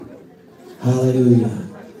Hallelujah.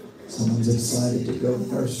 Someone's excited to go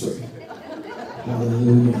nursery.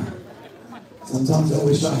 Hallelujah. Sometimes I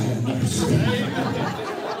wish I had nursery.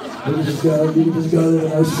 You just go to the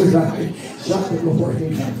nursery, right? Shout the Lord.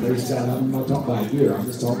 Amen. Praise God. I'm not talking about here. I'm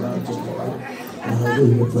just talking about just right.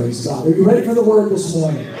 Hallelujah. Praise God. Are you ready for the word this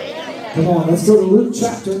morning? Come on, let's go to Luke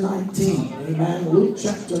chapter 19. Amen. Luke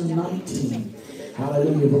chapter 19.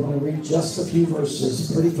 Hallelujah. We're going to read just a few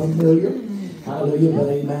verses. Pretty familiar. Hallelujah. But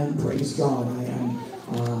amen. Praise God. I am.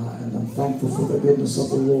 And I'm thankful for the goodness of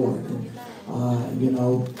the Lord.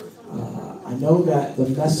 I know that the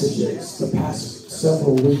messages the past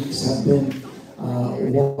several weeks have been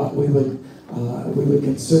what we would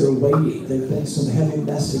consider weighty. There have been some heavy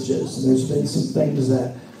messages. And there's been some things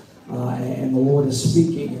that and the Lord is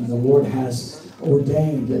speaking, and the Lord has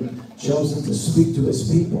ordained and chosen to speak to His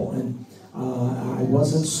people. And I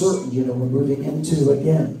wasn't certain, we're moving into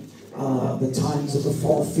again the times of the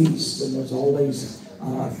fall feast, and there's always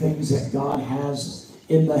things that God has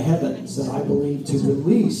in the heavens that I believe to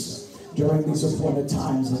release during these appointed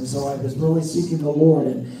times. And so I was really seeking the Lord.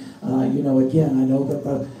 And, again, I know that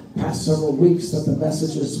the past several weeks that the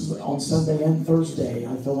messages on Sunday and Thursday,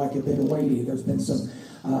 I feel like have been weighty. There's been some,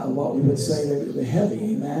 what we would say, the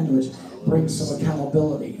heavy, amen, which brings some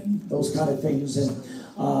accountability and those kind of things.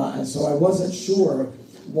 And so I wasn't sure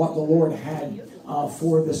what the Lord had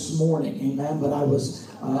for this morning, amen. But I was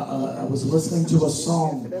listening to a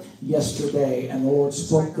song yesterday, and the Lord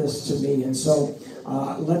spoke this to me. And so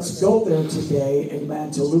let's go there today,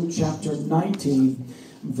 amen, to Luke chapter 19,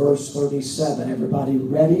 verse 37. Everybody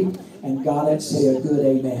ready? And got it? Say a good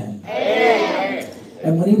amen. Amen.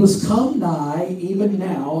 And when he was come nigh, even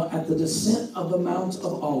now, at the descent of the Mount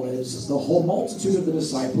of Olives, the whole multitude of the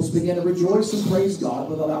disciples began to rejoice and praise God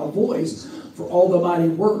with a loud voice for all the mighty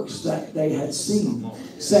works that they had seen,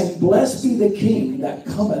 saying, Blessed be the King that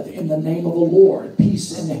cometh in the name of the Lord,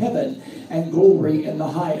 peace in heaven and glory in the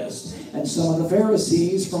highest. And some of the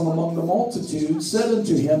Pharisees from among the multitude said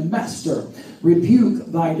unto him, Master, rebuke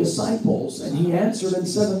thy disciples. And he answered and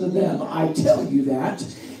said unto them, I tell you that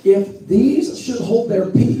if these should hold their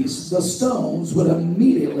peace, the stones would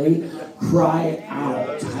immediately cry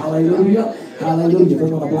out. Hallelujah. Hallelujah. We're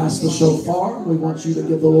going to blast the shofar. We want you to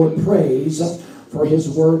give the Lord praise for His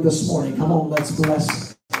word this morning. Come on, let's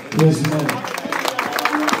bless His name.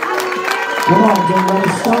 Come on, don't let a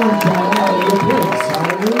stone fall out of your place.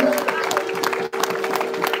 Hallelujah.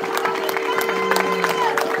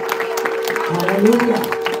 Hallelujah.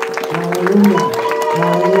 Hallelujah.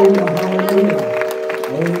 Hallelujah. Hallelujah.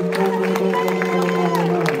 Amen.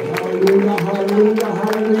 Hallelujah. Hallelujah.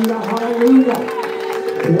 Hallelujah. Hallelujah.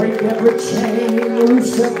 Break every chain,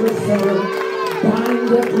 loose every fetter, bind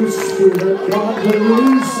every spirit. God,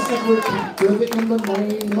 release every captive in the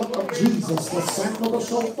name of Jesus. The sound of the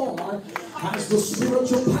shofar has the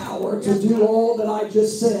spiritual power to do all that I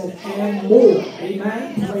just said and more.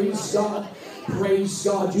 Amen. Praise God. Praise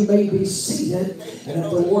God. You may be seated. And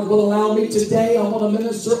if the Lord will allow me today, I want to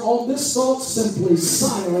minister on this thought simply: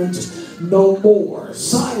 silent no more.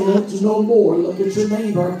 Silent no more. Look at your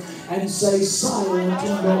neighbor and say, silent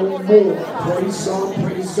no more. Praise God.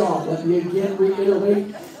 Praise God. Let me again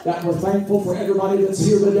reiterate that we're thankful for everybody that's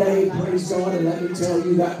here today. Praise God. And let me tell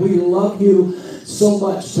you that we love you so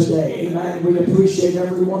much today. Amen. We appreciate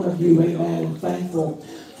every one of you. Amen. And thankful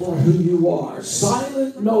for who you are.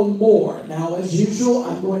 Silent no more. Now, as usual,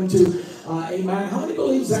 I'm going to, amen. How many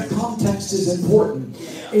believes that context is important?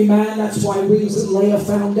 Amen. That's why we lay a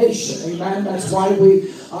foundation. Amen. That's why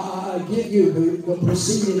we give you the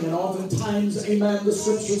preceding and oftentimes, amen, the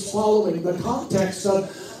scriptures following the context of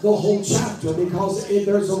the whole chapter, because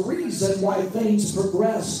there's a reason why things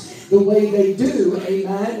progress the way they do.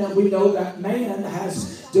 Amen. And we know that man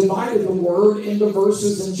has divided the word into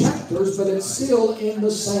verses and chapters, but it's still in the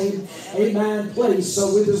same, amen, place.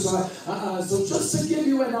 So with this, so just to give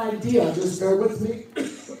you an idea, just bear with me,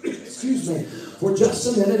 excuse me, for just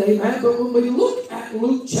a minute, amen. But when we look at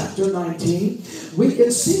Luke chapter 19, we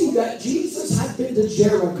can see that Jesus had been to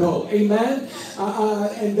Jericho, amen.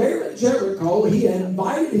 And there at Jericho, he had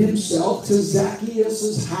invited himself to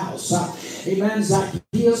Zacchaeus' house. Amen.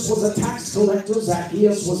 Zacchaeus was a tax collector.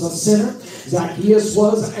 Zacchaeus was a sinner. Zacchaeus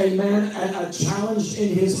was a man challenged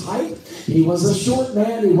in his height. He was a short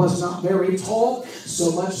man. He was not very tall,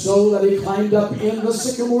 so much so that he climbed up in the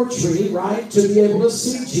sycamore tree, right, to be able to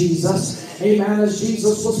see Jesus, amen, as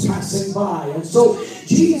Jesus was passing by. And so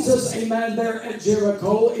Jesus, amen, there at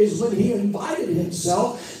Jericho is when he invited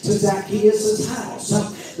himself to Zacchaeus' house.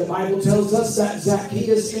 The Bible tells us that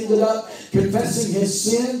Zacchaeus ended up confessing his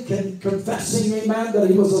sin, confessing, amen, that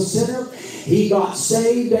he was a sinner. He got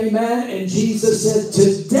saved, amen, and Jesus said,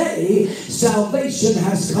 today salvation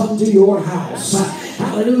has come to your house.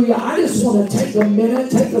 Hallelujah. I just want to take a minute,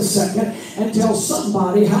 take a second, and tell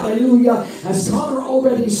somebody, hallelujah, as Connor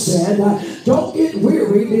already said, don't get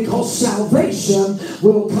weary because salvation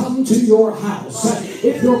will come to your house.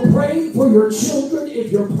 If you're praying for your children,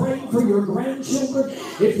 if you're praying for your grandchildren,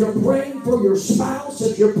 if you're praying for your spouse,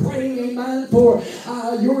 if you're praying, amen, for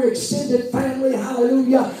your extended family,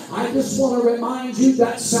 hallelujah, I just want to remind you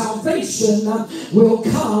that salvation will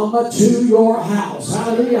come to your house.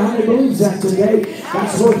 Hallelujah. How many believes that today?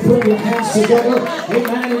 That's worth putting your hands together,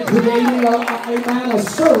 amen, and creating a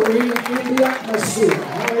stirring in the atmosphere.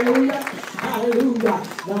 Hallelujah. Hallelujah.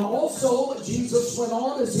 Now also, Jesus went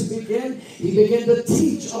on as he began to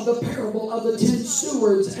teach of the parable of the 10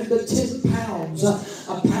 stewards and the 10 pounds.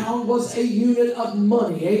 A pound was a unit of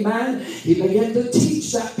money. Amen. He began to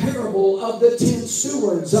teach that parable of the 10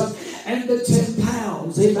 stewards and the 10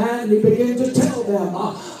 pounds. Amen. And he began to tell them,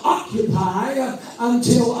 occupy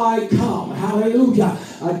until I come. Hallelujah.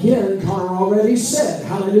 Again, Connor already said,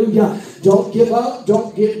 hallelujah, don't give up,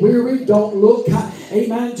 don't get weary, don't look,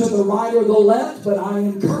 amen, to the right or the left, but I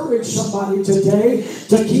encourage somebody today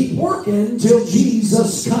to keep working till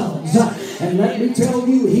Jesus comes. And let me tell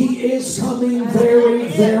you, he is coming very,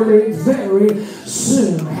 very, very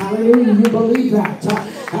soon. Hallelujah. You believe that?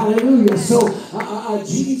 Hallelujah. So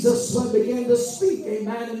Jesus began to speak,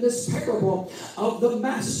 amen, in this parable of the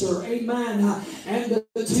master, amen, and the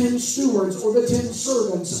 10 stewards or the 10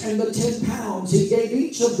 servants and the 10 pounds. He gave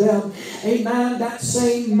each of them, amen, that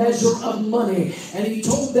same measure of money. And he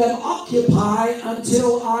told them, occupy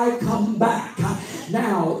until I come back.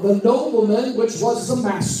 Now, the nobleman, which was the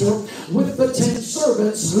master, with the 10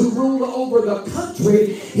 servants who ruled over the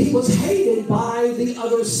country, he was hated by the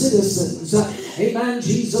other citizens. Amen.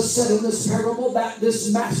 Jesus said in this parable that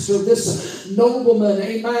this master, this nobleman,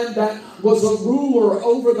 amen, that was a ruler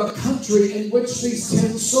over the country in which these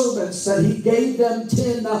 10 servants, that he gave them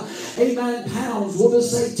 10, amen, pounds. We'll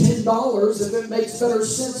just say $10 if it makes better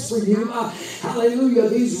sense for you. Hallelujah.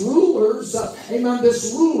 These rulers, amen,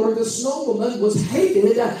 this ruler, this nobleman was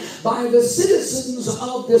hated by the citizens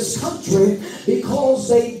of this country because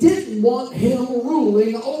they didn't want him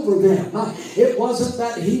ruling over them. It wasn't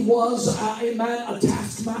that he was, amen, a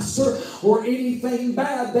taskmaster or anything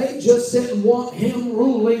bad. They just didn't want him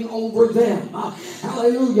ruling over them.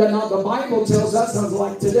 Hallelujah. Now the Bible tells us, sounds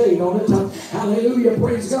like today, don't it? Hallelujah.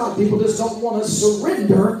 Praise God. People just don't want to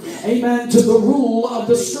surrender, amen, to the rule of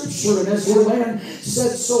the scripture. And as Luann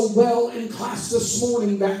said so well in class this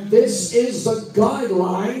morning, that this is the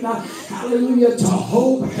guideline, hallelujah, to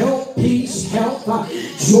hope, help, peace, health,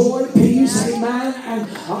 joy, peace, amen, and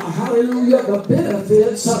hallelujah, the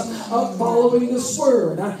benefits of following this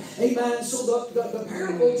word. Amen. So the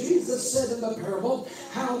parable, Jesus said in the parable,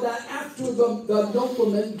 how that after the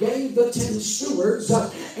nobleman gave the 10 stewards,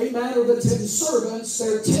 amen, or the 10 servants,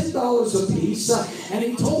 their $10 apiece, and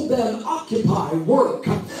he told them, occupy, work,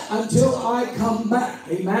 until I come back.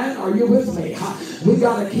 Amen. Are you with me? We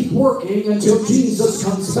got to keep working until Jesus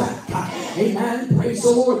comes back. Amen. Praise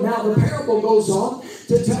the Lord. Now the parable goes on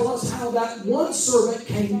to tell us how that one servant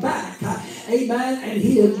came back, amen, and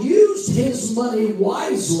he had used his money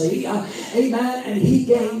wisely, amen, and he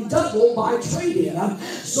gained double by trading.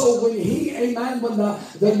 So when he, amen, when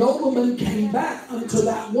the nobleman came back unto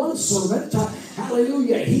that one servant,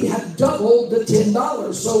 hallelujah, he had doubled the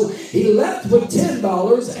 $10. So he left with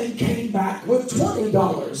 $10 and came back with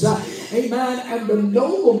 $20. Amen. And the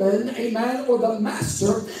nobleman, amen, or the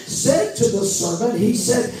master said to the servant, he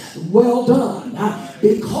said, well done.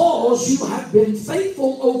 Because you have been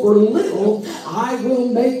faithful over little, I will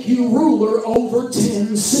make you ruler over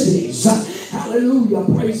 10 cities. Hallelujah.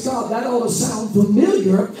 Praise God. That ought to sound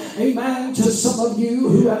familiar, amen, to some of you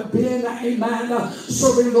who have been, amen,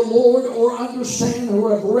 serving the Lord or understand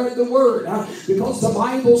or have read the word. Because the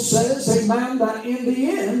Bible says, amen, that in the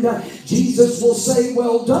end, Jesus will say,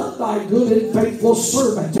 well done, thy good and faithful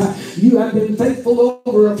servant. You have been faithful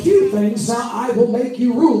over a few things. Now I will make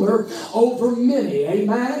you ruler over many.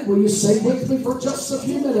 Amen. Will you stay with me for just a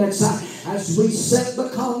few minutes as we set the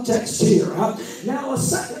context here? Now a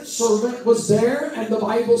second servant was there, and the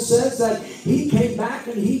Bible says that he came back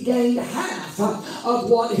and he gained half of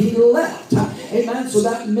what he left. Amen. So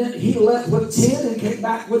that meant he left with 10 and came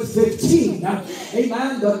back with 15.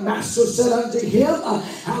 Amen. The master said unto him,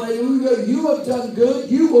 hallelujah, you have done good.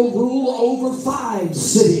 You will rule over 5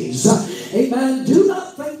 cities. Amen. Do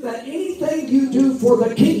not think that anything you do for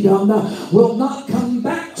the kingdom will not come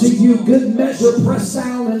back to you, good measure, pressed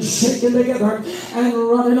down and shaken together and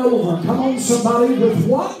running over. Come on, somebody. With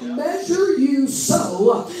what measure you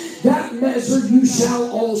sow, that measure you shall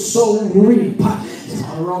also reap.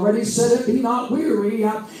 I already said it, be not weary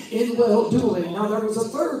in well-doing. Now there was a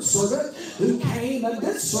third servant who came, and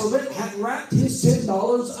this servant had wrapped his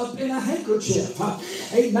 $10 up in a handkerchief.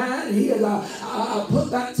 Amen. He had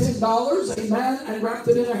put that $10, amen, and wrapped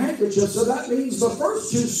it in a handkerchief. So that means the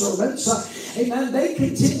first two servants, amen, they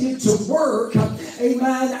continued to work,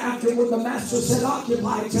 amen, after when the master said,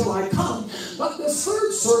 occupy till I come. But the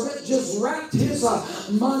third servant just wrapped his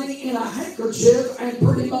money in a handkerchief and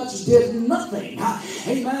pretty much did nothing.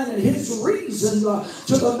 Amen. And his reason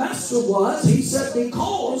to the master was, he said,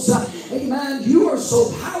 because, amen, you are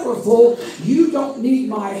so powerful, you don't need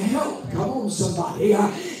my help. Come on, somebody.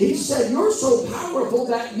 He said, you're so powerful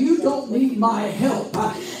that you don't need my help.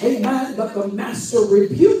 Amen. But the master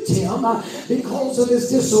rebuked him because of his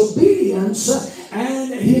disobedience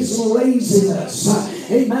and his laziness.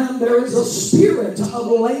 Amen. There is a spirit of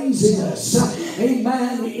laziness,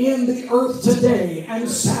 amen, in the earth today. And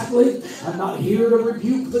sadly, I'm not here to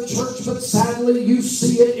rebuke the church, but sadly you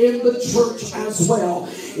see it in the church as well.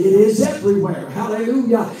 It is everywhere.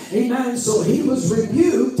 Hallelujah. Amen. So he was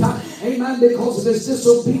rebuked, amen, because of his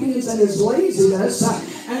disobedience and his laziness.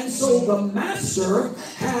 And so the master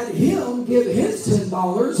had him give his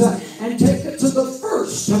 $10 and take it to the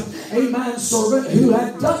first, amen, servant who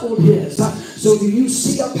had doubled his. So do you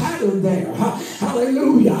see a pattern there?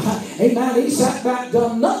 Hallelujah. Amen. He sat back,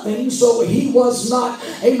 done nothing, so he was not,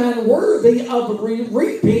 amen, worthy of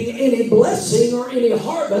reaping any blessing or any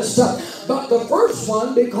harvest. But the first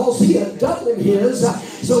one, because he had doubled his,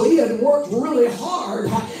 so he had worked really hard,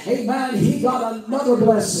 amen, he got another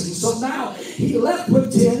blessing. So now he left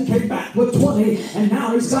with 10, came back with 20, and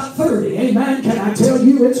now he's got 30. Amen. Can I tell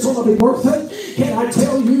you it's going to be worth it? Can I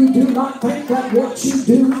tell you, do not think that what you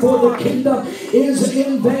do for the kingdom is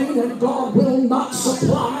in vain, and God will not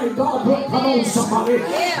supply. God will, come on somebody.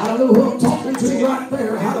 I don't know who I'm talking to right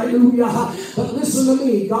there. Hallelujah. But listen to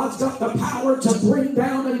me. God's got the power to bring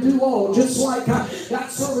down and do all. Just like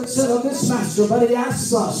that servant said of this master. But he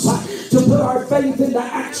asks us to put our faith into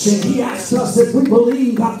action. He asks us if we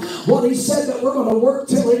believe what he said, that we're going to work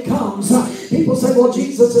till he comes. People say, well,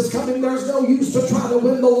 Jesus is coming. There's no use to try to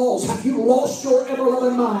win the lost. Have you lost your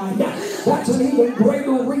ever-loving mind? That's an even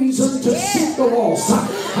greater reason to seek the lost.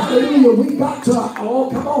 Hallelujah. We got to, oh,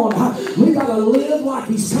 come on. We got to live like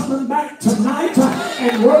he's coming back tonight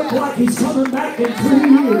and work like he's coming back in 3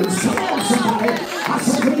 years. Come on, somebody. I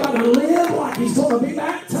said we got to live like he's going to be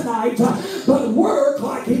back tonight, but work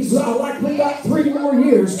like he's like we got 3 more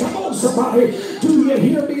years. Come on, somebody. Do you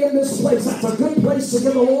hear me in this place? That's a good place to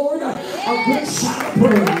give the Lord a good shout of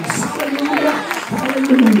praise. Hallelujah.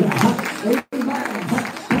 Hallelujah. Amen.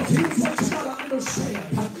 But here's what you got to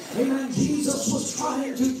understand. Amen. Jesus was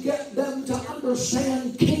trying to get them to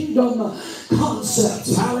understand kingdom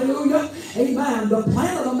concepts. Hallelujah. Amen. The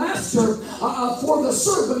plan of the master for the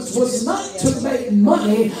servants was not to make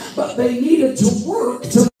money, but they needed to work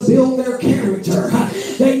to build their character.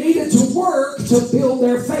 They needed to work to build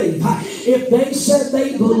their faith. If they said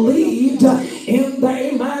they believed in the,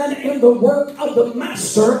 amen, in the work of the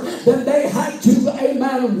master, then they had to,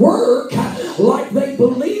 amen, work like they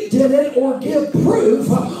believed in it, or give proof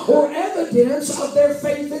or evidence of their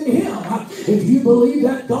faith in him. If you believe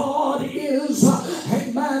that God is,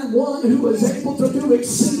 amen, one who is able to do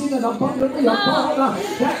exceeding and abundantly above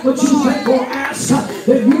that which you think or ask,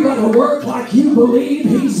 then you got to work like you believe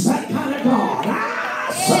he's that kind of God.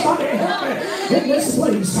 Somebody help me in this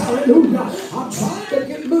place. Hallelujah. I'm trying to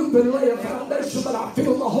get moving and lay a foundation, but I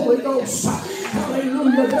feel the Holy Ghost.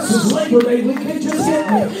 Hallelujah. This is Labor Day weekend. Just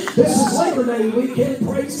get me. This is Labor Day weekend.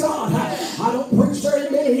 Praise God. I don't preach very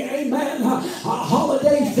many, amen,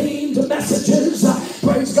 holiday-themed messages.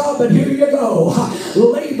 Praise God. But here you go.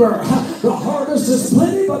 Labor. The harvest is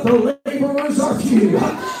plenty, but the laborers are few.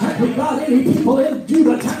 Have we got any people in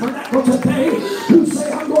the tabernacle today who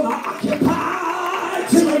say, I'm going to occupy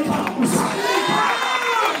till he comes?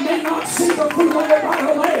 I may not see the fruit of it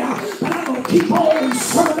right away, but I'm going to keep on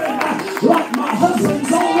serving like my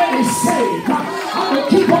husband's already saved. I'm going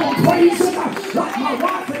to keep on praising like my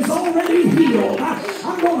wife is already healed.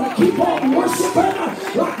 I'm going to keep on worshiping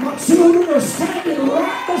like my children are standing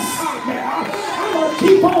right beside me. I'm going to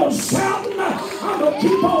keep on shouting. I'm going to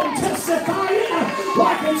keep on testifying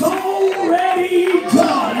like it's already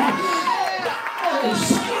done. Oh,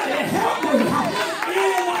 somebody help me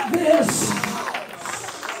in this house.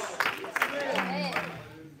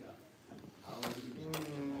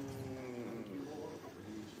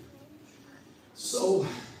 So,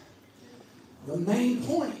 the main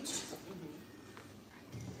point,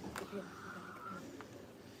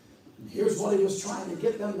 here's what he was trying to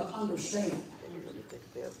get them to understand,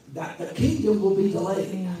 that the kingdom will be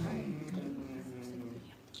delayed.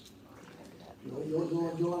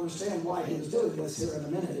 You'll understand why he was doing this here in a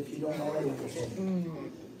minute if you don't already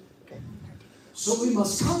understand. So we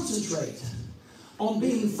must concentrate on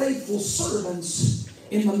being faithful servants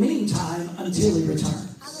in the meantime until he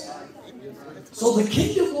returns. So the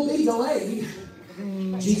kingdom will be delayed.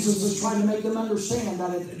 Jesus is trying to make them understand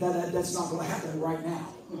that that's not going to happen right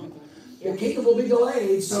now. The kingdom will be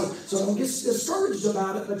delayed, so don't get discouraged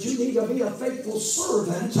about it, but you need to be a faithful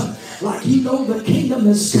servant, like you know the kingdom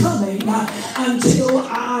is coming until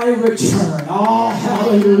I return. Oh,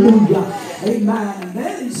 hallelujah. Amen. And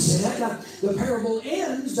then he said, the parable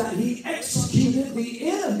ends that he executed the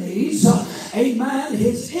enemies, amen,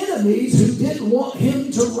 his enemies who didn't want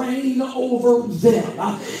him to reign over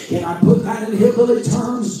them. Can I put that in hillbilly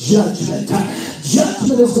terms? Judgment.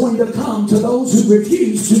 Judgment is going to come to those who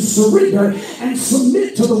refuse to surrender and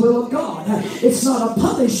submit to the will of God. It's not a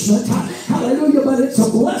punishment, hallelujah, but it's a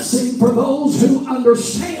blessing for those who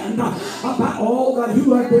understand about all that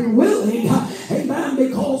who have been willing, amen,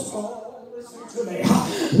 because to me,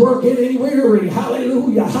 we're getting weary,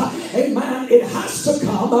 hallelujah, amen. It has to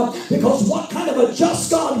come because what kind of a just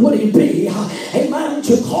God would he be, amen,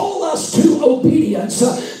 to call us to obedience,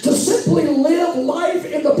 to simply live life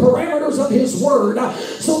in the parameters of his word,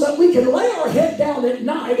 so that we can lay our head down at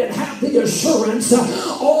night and have the assurance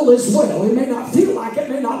all is well. It may not feel like it,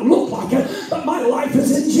 may not look like it, but my life is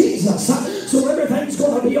in Jesus, so everything's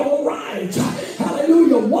going to be all right.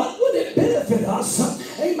 Hallelujah. What would it benefit us,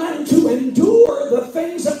 amen, to endure the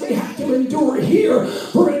things that we have to endure here,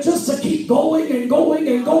 for it just to keep going and going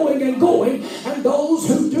and going and going, and those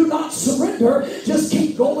who do not surrender just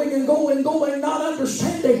keep going and going, not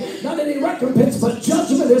understanding, not any recompense, but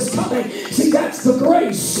judgment is coming. See, that's the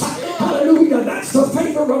grace, hallelujah, that's the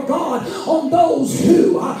favor of God on those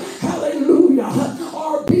who, hallelujah,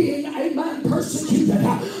 are being, amen, persecuted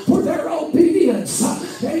for their obedience.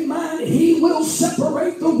 Amen. He will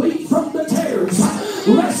separate the wheat from the tares.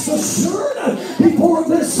 Rest assured, before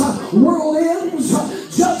this world ends,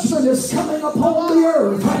 judgment is coming upon the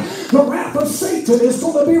earth. The wrath of Satan is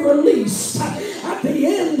going to be released at the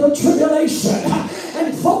end of tribulation.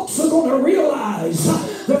 And folks are going to realize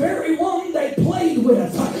the very one they played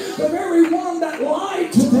with, the very one that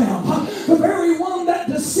lied to them, the very one that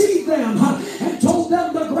deceived them and told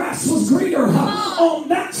them the grass was greener on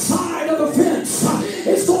that side of the fence,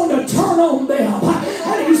 is going to turn on them,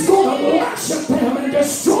 and he's going to worship them and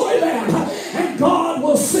destroy them, and God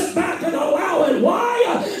will sit back and allow it.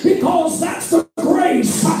 Why? Because that's the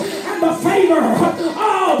grace and the favor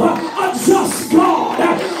of a just God.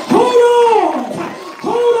 Hold on!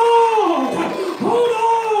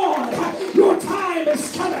 Your time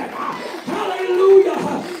is coming.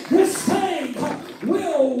 Hallelujah. This thing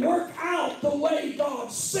will work out the way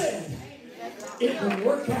God said it will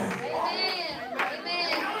work out. Amen.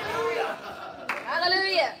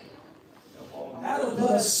 Hallelujah. That'll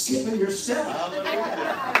put a skip in your step. Amen.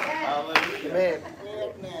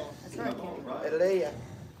 Hallelujah.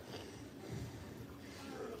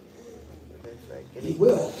 He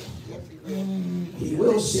will. He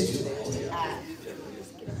will see to that.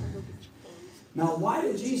 Now, why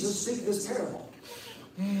did Jesus speak this parable?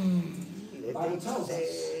 The Bible tells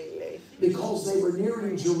us. Because they were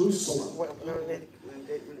nearing Jerusalem.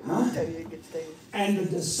 And the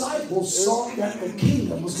disciples saw that the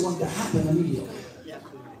kingdom was going to happen immediately.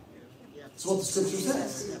 That's what the scripture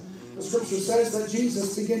says. The scripture says that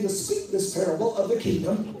Jesus began to speak this parable of the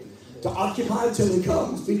kingdom to occupy till he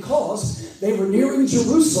comes, because they were nearing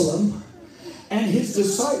Jerusalem and his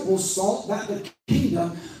disciples thought that the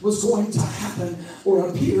kingdom was going to happen or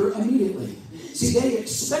appear immediately. See, they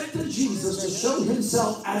expected Jesus to show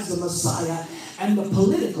himself as the Messiah and the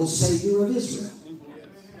political Savior of Israel.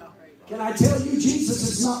 Can I tell you, Jesus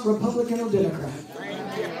is not Republican or Democrat.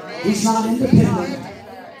 He's not independent.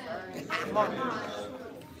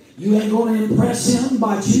 You ain't going to impress him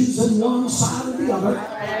by choosing one side or the other.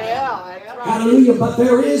 Hallelujah. But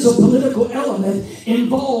there is a political element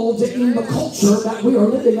involved in the culture that we are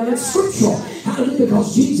living in. It's scriptural. Hallelujah.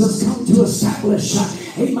 Because Jesus come to establish,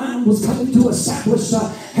 amen, was coming to establish the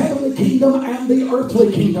heavenly kingdom and the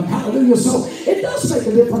earthly kingdom. Hallelujah. So it does make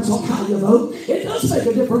a difference on how you vote. It does make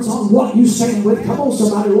a difference on what you stand with. Come on,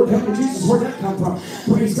 somebody. Lord, help me, Jesus. Where'd that come from?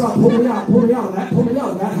 Praise God. Pull me out of that. Pull me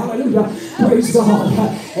out of that. Hallelujah. Praise God.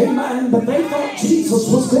 Amen. But they thought Jesus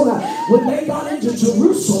was going to, when they got into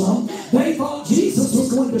Jerusalem, they thought Jesus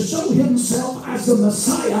was going to show himself as the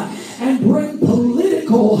Messiah and bring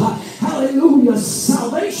political, hallelujah,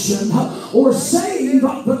 salvation, or save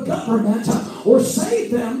the government, or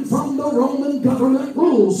save them from the Roman government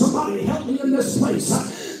rules. Somebody help me in this place.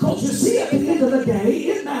 Because you see, at the end of the day,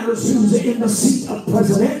 it matters who's in the seat of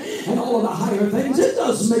president, and all all of the higher things. It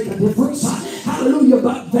does make a difference. Hallelujah.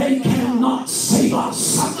 But they cannot save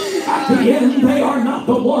us. At the end, they are not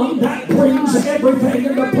the one that brings everything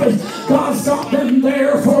into place. God's got them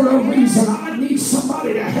there for a reason. I need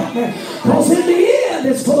somebody to help me. Because in the end,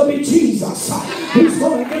 it's going to be Jesus. He's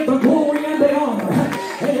going to get the glory and the honor.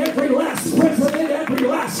 And every last president, every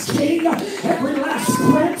last king, every last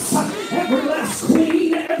prince, every last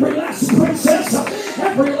queen, every last princess,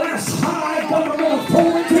 every last high government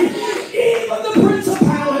authority, even the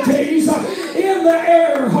principalities in the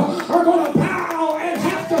air are going to bow and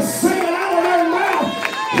have to say it out of their mouth.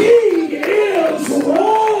 He is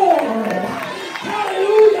Lord.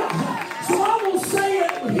 Hallelujah. So I'm going to say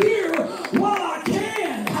it here while I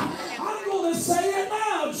can. I'm going to say it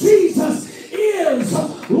now. Jesus is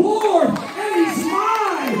Lord, and He's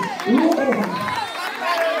my Lord.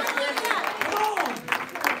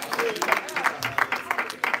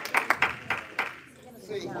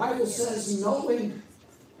 The Bible says, knowing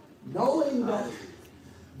that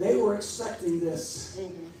they were expecting this,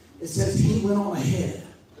 it says He went on ahead.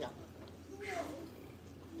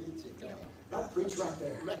 That preach right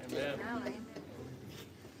there.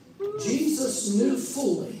 Jesus knew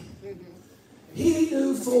fully. He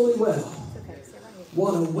knew fully well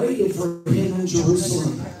what awaited for Him in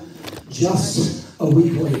Jerusalem just a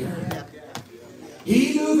week later.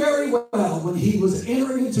 He knew very well when He was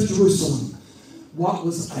entering into Jerusalem what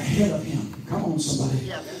was ahead of Him. Come on,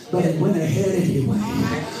 somebody. But it went ahead anyway.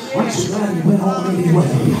 Aren't you glad He went on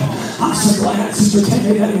anyway? I'm so glad, Sister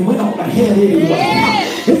Tammy, that He went on ahead anyway.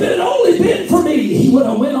 If it had only been for me, He would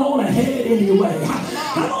have went on ahead anyway.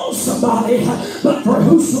 Come on, somebody. But for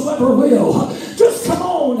whosoever will, just come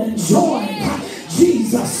on and join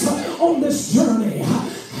Jesus on this journey.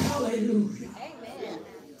 Hallelujah.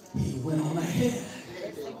 He went on ahead.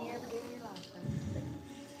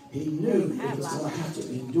 He knew He was going to have to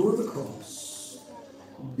endure the cross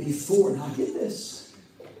before. Now get this.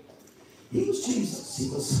 He was Jesus. He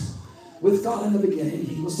was with God in the beginning.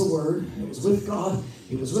 He was the Word. He was with God.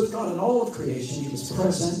 He was with God in all of creation. He was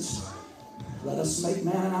present. Let us make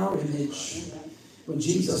man in our image. When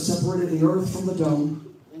Jesus separated the earth from the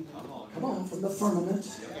dome, come on, from the firmament,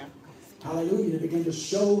 hallelujah, to begin to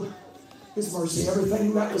show His mercy.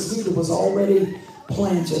 Everything that was needed was already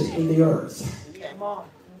planted in the earth.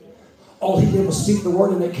 All He did was speak the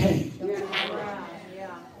word and it came.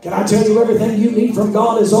 Can I tell you, everything you need from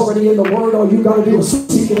God is already in the Word. All you got to do is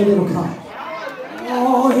speak it and it'll come.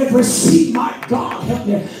 Oh, every seed, my God, help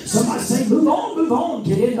me. Somebody say, move on,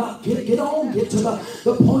 get on, get to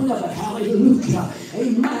the point of it. Hallelujah.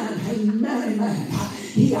 Amen.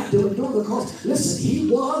 He had to endure the cross. Listen, He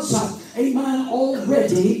was, amen,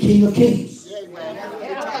 already King of Kings.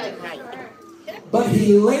 But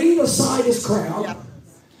He laid aside His crown,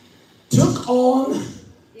 took on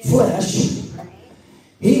flesh.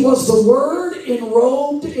 He was the Word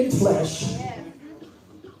enrobed in flesh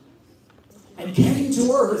and came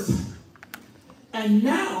to earth. And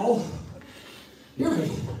now, hear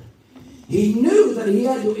me, He knew that He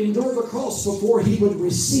had to endure the cross before He would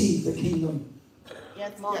receive the kingdom.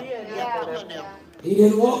 He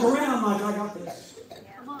didn't walk around like, I got this.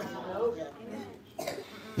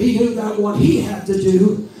 He knew that what He had to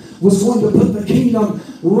do was going to put the kingdom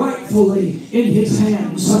rightfully in His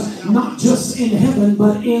hands, not just in heaven,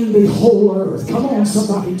 but in the whole earth. Come on,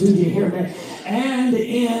 somebody, do you hear me? And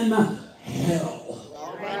in hell.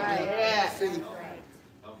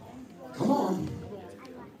 Come on.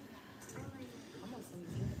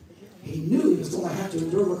 He knew He was going to have to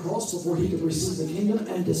endure the cross before He could receive the kingdom,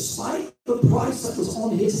 and despite the price that was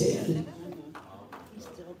on His head,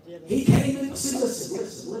 He came in. See, listen,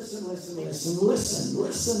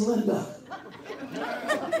 Linda.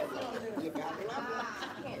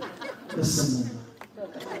 Listen, Linda.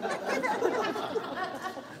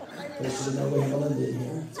 There's no way I'm Linda in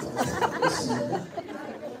here. Listen, Linda.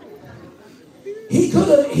 He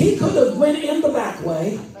could have went in the back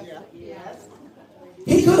way.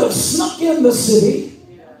 He could have snuck in the city,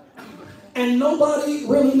 and nobody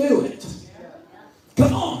really knew it.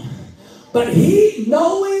 Come on. But He,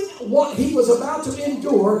 knowing what He was about to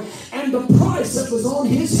endure and the price that was on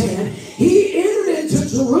His head, He entered into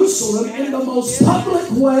Jerusalem in the most public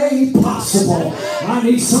way possible. I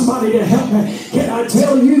need somebody to help me. Can I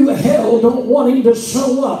tell you, hell don't want Him to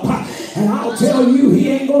show up. And I'll tell you, He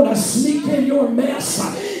ain't going to sneak in your mess.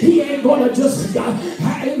 He ain't going to just,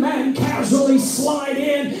 amen, casually slide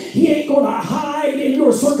in. He ain't going to hide in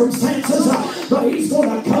your circumstances. But He's going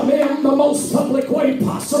to come in the most public way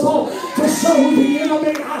possible to show the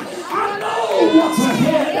enemy. I know what's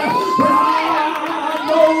ahead, but I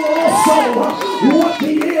know also what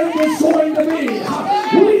the end is going to be.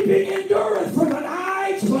 We begin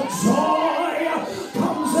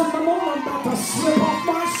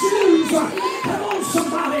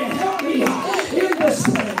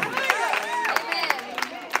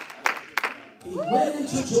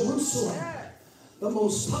Jerusalem the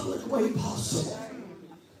most public way possible.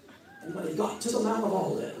 And when he got to the Mount of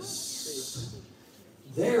Olives,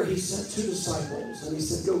 there he sent 2 disciples, and he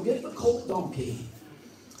said, go get the colt donkey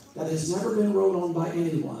that has never been rode on by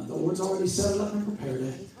anyone. The Lord's already set it up and prepared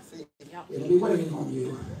it. It'll be waiting on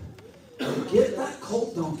you. And get that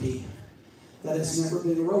colt donkey that has never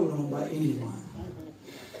been rode on by anyone.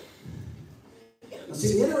 Now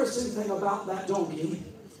see, the interesting thing about that donkey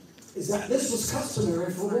is that this was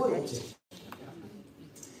customary for royalty.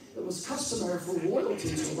 It was customary for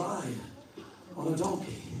royalty to ride on a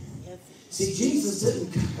donkey. See, Jesus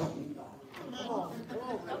didn't help me.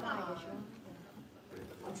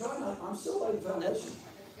 I'm still laying foundation.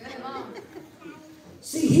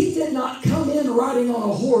 See, he did not come in riding on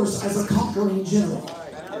a horse as a conquering general.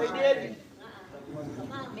 Come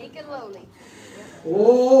on, make it lowly.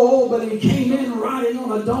 Oh, but he came in riding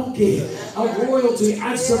on a donkey of royalty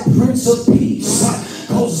as the Prince of Peace.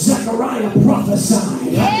 Because Zechariah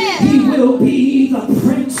prophesied, he will be the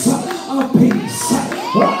Prince of Peace.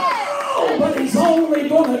 Oh, but he's only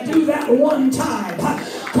going to do that one time.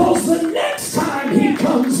 Because the next time he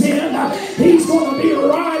comes in, he's going to be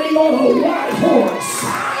riding on a white horse.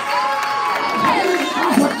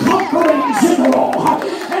 As a conquering general.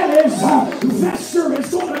 And his vesture is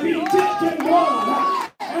going to be dipped in blood.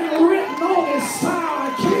 And written on his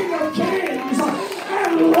thigh, King of Kings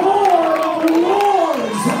and Lord of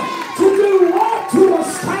Lords. To do what? To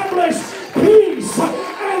establish peace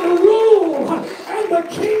and rule and the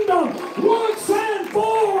kingdom once and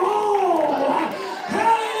for all.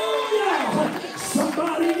 Hallelujah!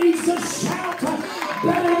 Somebody needs to shout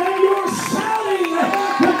better than you're shouting.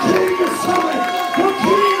 The King is coming. The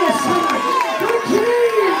King is coming. The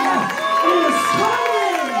King is coming.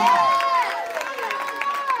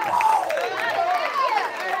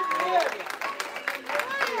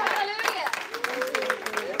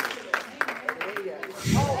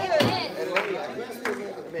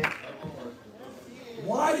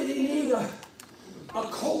 Why did he need a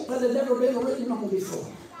colt that had never been ridden on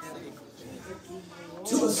before?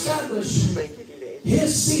 To establish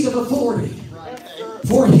his seat of authority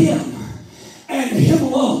for him and him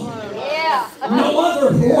alone. No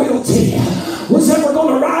other royalty was ever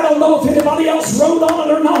going to ride. I don't know if anybody else rode on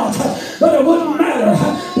it or not, but it wouldn't matter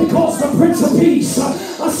because the Prince of Peace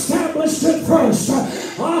established it first.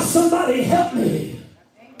 Somebody help me.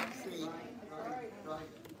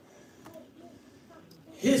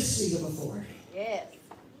 His seat of authority. Yes.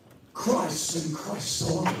 Christ and Christ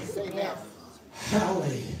alone. Yes.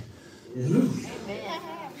 Hallelujah. Amen.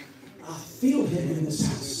 I feel him in this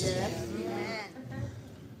house. Amen.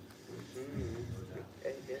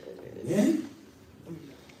 Then,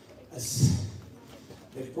 as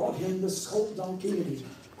they brought him this colt donkey, and he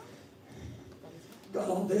got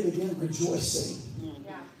on, they began rejoicing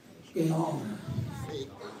in honor,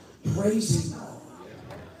 praising God,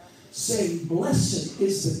 saying, blessed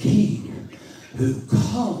is the King who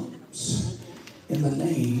comes in the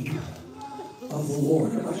name of the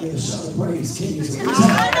Lord. Everybody give a shout of praise. King is a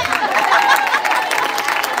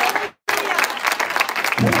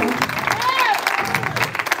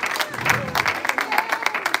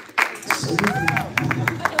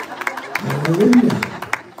Hallelujah.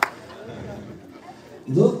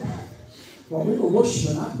 Look, while we were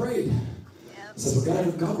worshiping, I prayed. I said,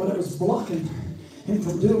 God, whatever's blocking him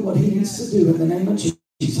from doing what he needs to do in the name of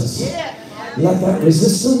Jesus. Let that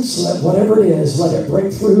resistance, let whatever it is, let it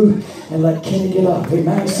break through and let Kenny get up.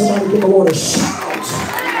 Amen. Somebody give the Lord a shout.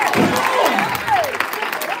 Come on.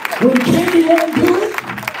 When Kenny won't do it,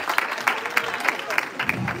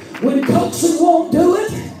 when coaxing won't do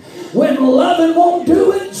it, when loving won't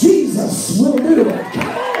do it, Jesus will do it. Come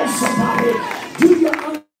on, somebody. Do you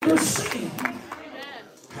understand?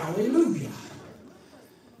 Hallelujah.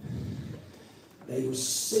 They were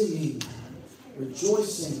singing,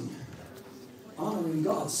 rejoicing, honoring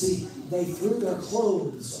God. See, they threw their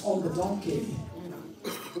clothes on the donkey.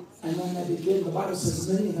 And then they began, the Bible says,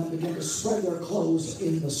 many of them began to spread their clothes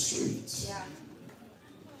in the streets. Yeah.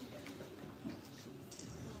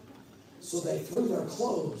 So they threw their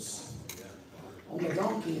clothes on the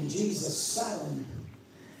donkey, and Jesus sat on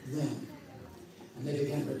them. And they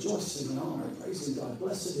began rejoicing and honoring, praising God.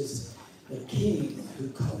 Blessed is the King who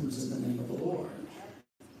comes in the name of the Lord.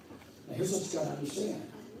 Now here's what you've got to understand.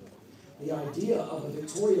 The idea of a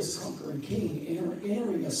victorious conquering king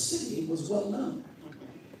entering a city was well known.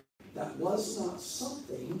 That was not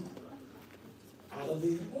something out of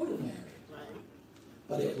the ordinary.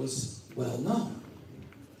 But it was well known.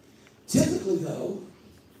 Typically, though,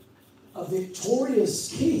 a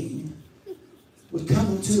victorious king would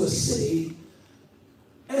come into a city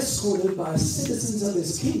escorted by citizens of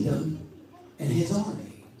his kingdom and his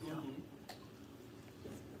army.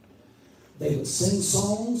 They would sing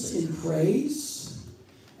songs in praise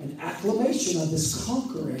and acclamation of this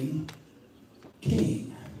conquering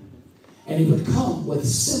king. And he would come with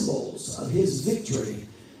symbols of his victory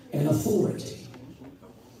and authority.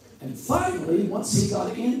 And finally, once he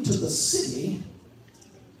got into the city,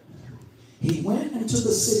 he went into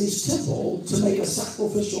the city's temple to make a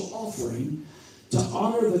sacrificial offering to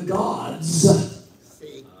honor the gods,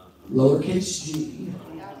 lowercase g,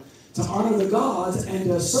 to honor the gods and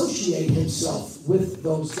to associate himself with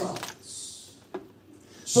those gods.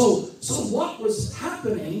 So what was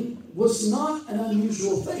happening was not an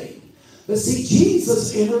unusual thing. But see,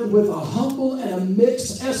 Jesus entered with a humble and a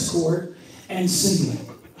mixed escort and singing.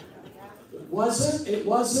 It wasn't, it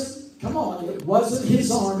wasn't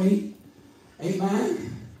his army.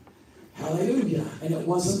 Amen. Hallelujah. And it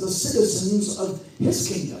wasn't the citizens of his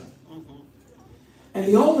kingdom. And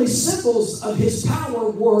the only symbols of his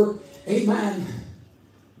power were, amen,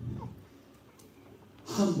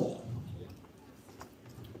 humble.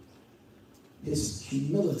 His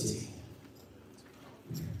humility.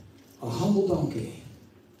 A humble donkey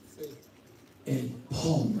and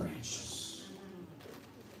palm branches.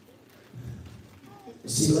 You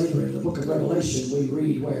see, later in the book of Revelation, we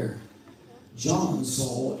read where John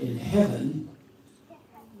saw in heaven.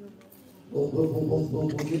 We'll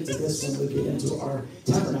get to this when we get into our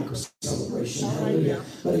tabernacle celebration. Hallelujah.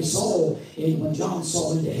 But he saw, when John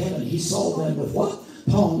saw into heaven, he saw them with what?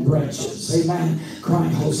 Palm branches. Amen. Crying,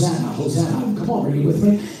 Hosanna, Hosanna. Come on, are you with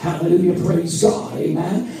me? Hallelujah. Praise God.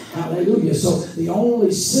 Amen. Hallelujah. So the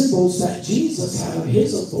only symbols that Jesus had of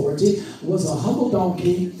his authority was a humble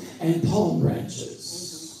donkey and palm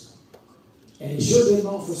branches. And he sure didn't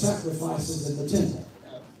offer sacrifices in the temple.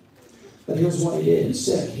 But here's what he did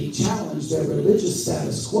instead. He challenged their religious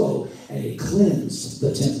status quo and he cleansed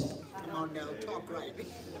the temple. Oh, no, talk right.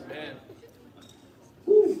 Amen.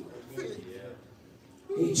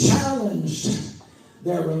 He challenged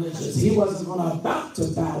their religions. He wasn't about to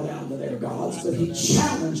bow down to their gods, but he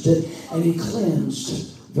challenged it and he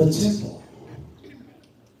cleansed the temple.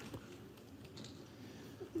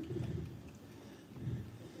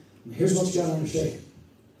 Here's what you got to understand.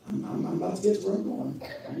 I'm about to get where I'm going.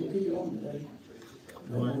 I'm going to keep you on today.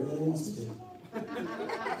 No one really wants to do.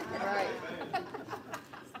 Right.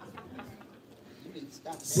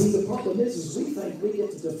 See, the problem is we think we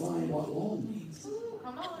get to define what long means.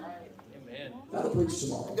 Come on. Amen. That'll preach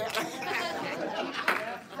tomorrow.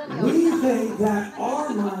 We think that our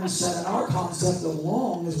mindset and our concept of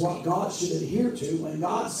long is what God should adhere to when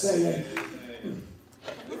God's saying,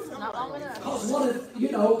 Not long enough.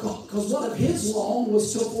 because what if his long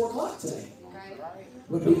was till 4 o'clock today? Right.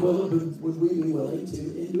 Would we be willing to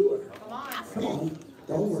endure? Come on. Come on,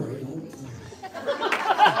 don't worry.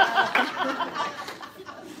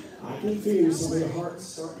 I can feel some of your hearts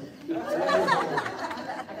starting.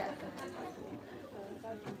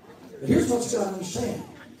 But here's what you got to understand.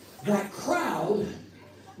 That crowd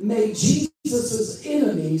made Jesus'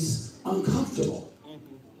 enemies uncomfortable.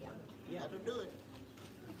 You have to do it.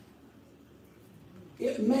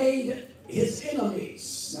 It made his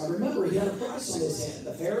enemies. Now remember, he had a price on his head.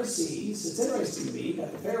 The Pharisees, it's interesting to me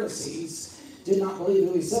that the Pharisees did not believe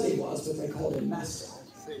who he said he was, but they called him Master.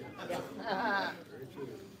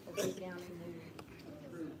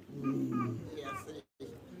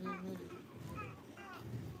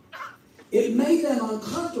 It made them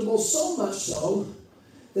uncomfortable, so much so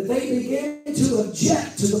that they began to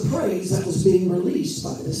object to the praise that was being released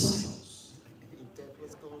by the disciples.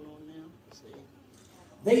 What's going on now? See?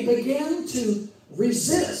 They began to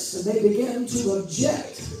resist and they began to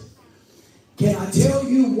object. Can I tell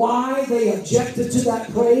you why they objected to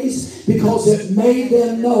that praise? Because it made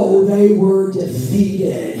them know they were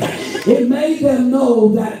defeated. It made them know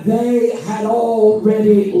that they had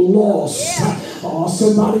already lost. Oh,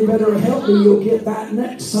 somebody better help me. You'll get that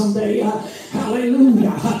next Sunday.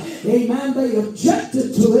 Hallelujah. Amen. They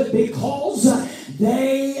objected to it because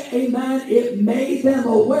it made them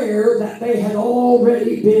aware that they had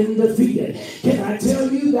already been defeated. Can I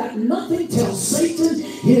tell you that nothing tells Satan,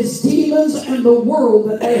 his demons, and the world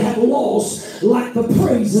that they have lost like the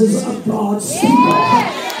praises of God's people?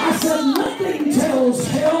 I said nothing tells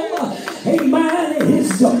hell, amen,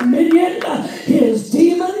 his dominion, his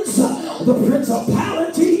demons, the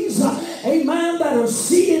principalities, amen, that are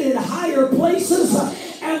seated in higher places,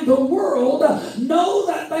 and the world know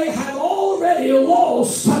that they have already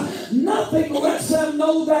lost. Nothing lets them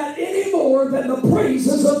know that any more than the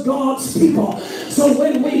praises of God's people. So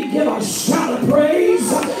when we give a shout of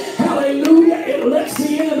praise, hallelujah, it lets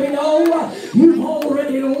the enemy know you've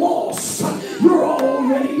already lost. You're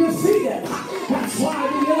already defeated. That's why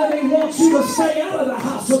the enemy wants you to stay out of the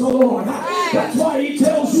house of the Lord. That's why he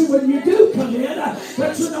tells you when you do come in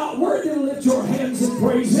that you're not worthy to lift your hands and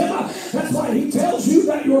praise him. That's why he tells you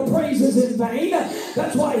that your praise is in vain.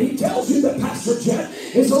 That's why he tells you that Pastor Jet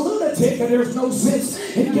is a lunatic and there's no sense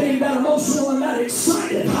in getting that emotional and that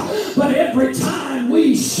excited. But every time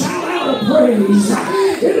we shout out a praise,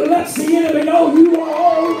 it lets the enemy know you are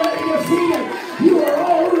already defeated. You are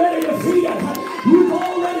already defeated. You've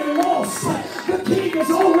already lost. The king is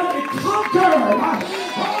already conquered.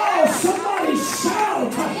 Oh, somebody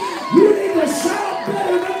shout. You need to shout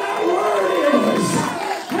better than that word is.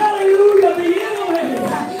 Hallelujah. The enemy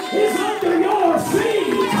is under your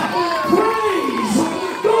feet. Praise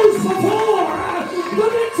goes before the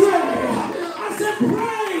victory. I said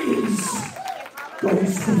praise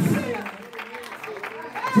goes before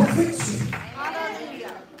the victory.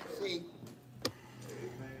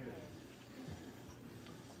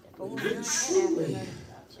 See, We truly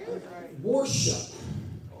worship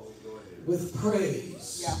with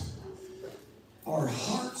praise. Our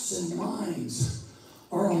hearts and minds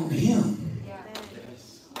are on him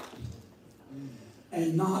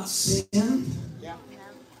and not sin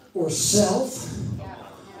or self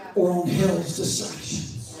or on hell's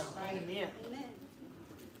distractions.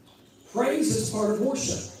 Praise is part of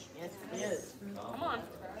worship.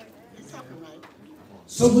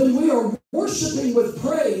 So when we are worshiping with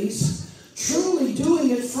praise, truly doing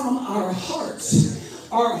it from our hearts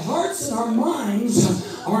and our minds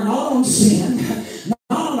are not on sin,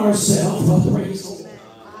 not on ourselves, but praise the Lord.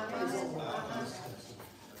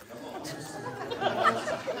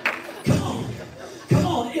 Come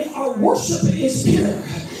on. If our worship is pure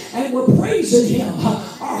and we're praising him,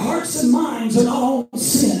 our hearts and minds are not on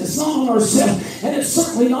sin, it's not on ourselves, and it's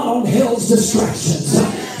certainly not on hell's distractions.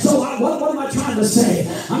 So what am I trying to say?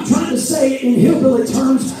 I'm trying to say in hillbilly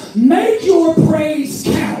terms, make your praise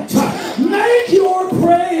count. Make your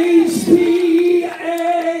praise be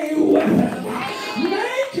a weapon.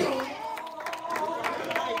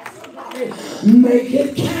 Make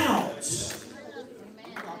it count.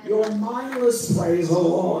 Your mindless praise the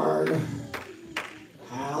Lord.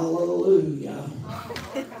 Hallelujah.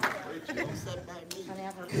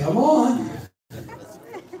 Come on.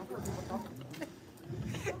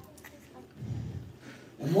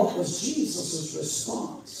 And what was Jesus'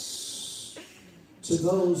 response to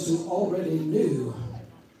those who already knew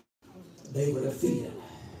they were defeated?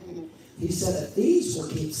 He said, if these will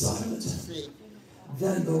keep silent,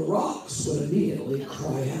 then the rocks would immediately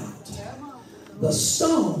cry out. The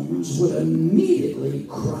stones would immediately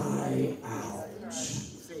cry out.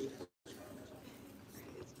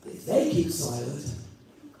 If they keep silent,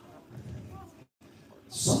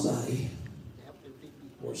 somebody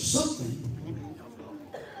or something.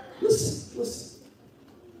 Listen.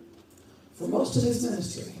 For most of his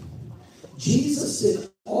ministry, Jesus did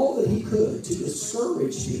all that he could to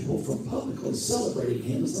discourage people from publicly celebrating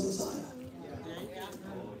him as the Messiah.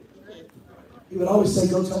 He would always say,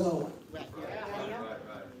 go tell no one.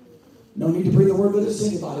 No need to breathe a word with us to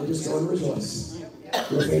anybody, just go and rejoice.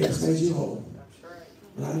 Your faith has made you whole.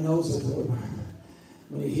 And I know that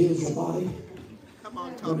when he heals your body,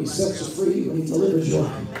 when he sets you free, when he delivers your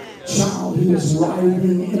child who is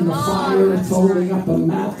writhing in the fire, throwing up a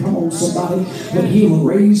mouth, come on somebody, when he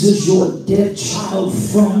raises your dead child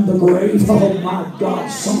from the grave, oh my God,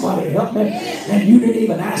 somebody help me, and you didn't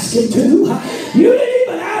even ask him to, you didn't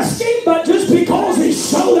even ask him, but just because he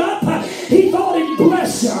showed up, he thought he'd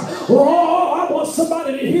bless you. Oh, I want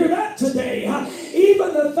somebody to hear that today.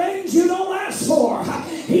 Even the things you don't ask for,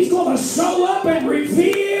 he's going to show up and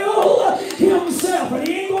reveal himself, and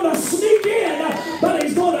he ain't going to sneak in, but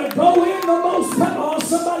he's going to go in the most powerful.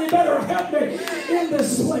 Somebody better help me in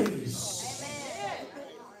this place.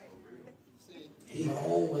 He would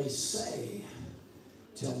always say,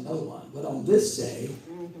 tell no one. But on this day,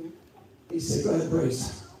 he said, go ahead and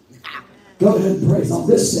praise. Go ahead and praise. On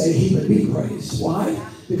this day, he would be praised. Why?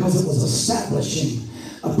 Because it was establishing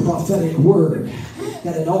a prophetic word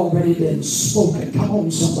that had already been spoken. Come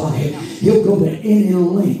on, somebody. He'll go to any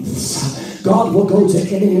lengths. God will go to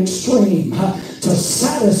any extreme to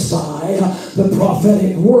satisfy the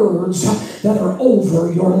prophetic words that are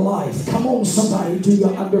over your life. Come on, somebody. Do you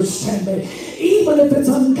understand me? Even if it's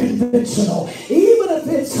unconventional, even if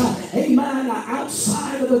it's amen,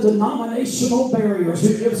 outside of the denominational barriers.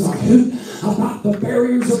 Who gives a hoot about the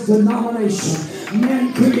barriers of denomination?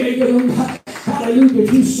 Man created them. Hallelujah.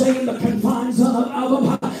 If you stay in the confines of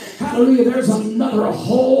them, hallelujah, there's another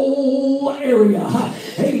whole area.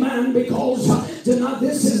 Amen. Because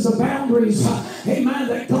This is the boundaries, amen,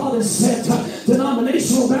 that God has set.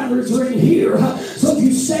 Denominational boundaries are in here. So if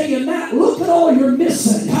you stay in that, look at all you're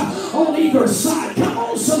missing on either side. Come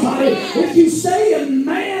on, somebody. If you stay in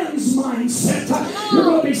man's mindset, you're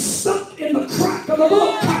going to be stuck in the crack of the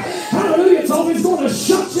book. Hallelujah. It's always going to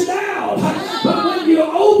shut you down. But when you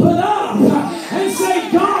open up and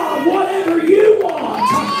say, God, whatever you want,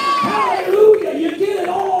 hallelujah, you get it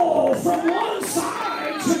all from one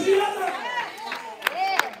side to the other.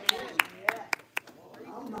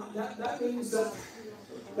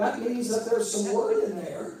 That means that there's some word in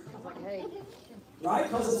there. Right?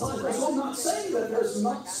 Because it's like, so I'm not saying that there's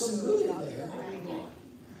not some good in there.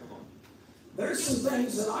 There's some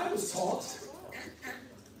things that I was taught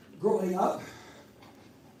growing up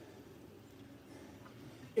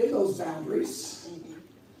in those boundaries.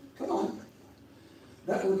 Come on.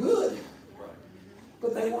 That were good.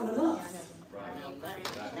 But they weren't enough.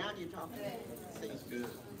 Now you're talking. That's good.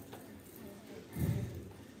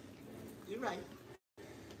 You're right.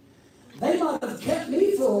 They might have kept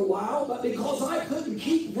me for a while, but because I couldn't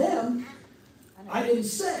keep them, I didn't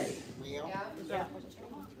stay. Yeah.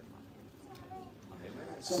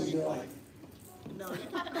 Some of you are like, No,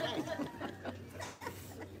 you're not right.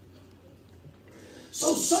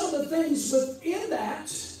 so some of the things within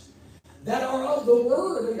that are of the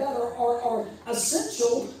Word and that are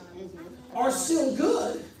essential are still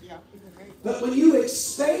good. Yeah. But when you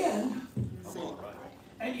expand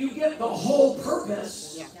and you get the whole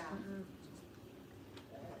purpose, Yeah.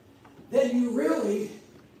 then you really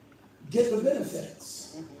get the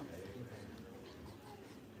benefits.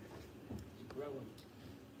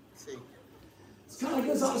 See. It's kind of like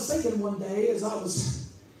as I was thinking one day as I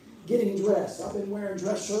was getting dressed. I've been wearing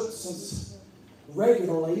dress shirts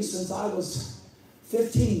regularly since I was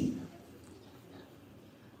 15.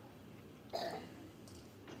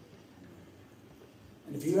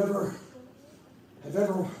 And if you have ever,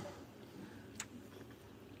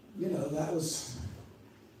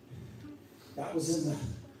 that was in the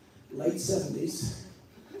late 70s,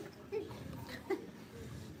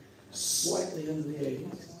 slightly into the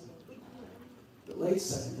 80s, the late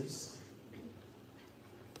 70s.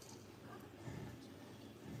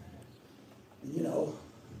 And you know,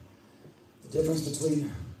 the difference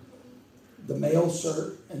between the male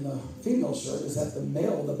shirt and the female shirt is that the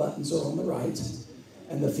male, the buttons are on the right,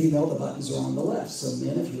 and the female, the buttons are on the left. So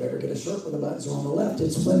men, if you ever get a shirt where the buttons are on the left,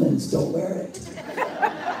 it's women's. Don't wear it.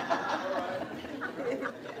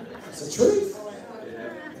 It's the truth.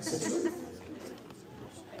 It's the truth.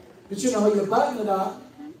 But you know, you button it up,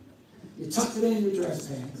 you tuck it in your dress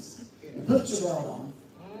pants, you put your belt on,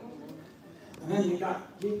 and then you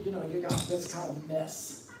got this kind of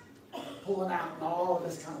mess pulling out and all of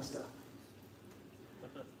this kind of stuff.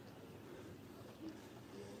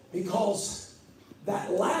 Because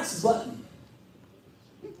that last button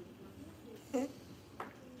can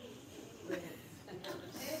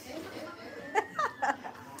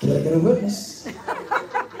I get a witness?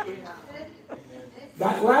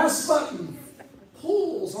 That last button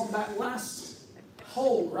pulls on that last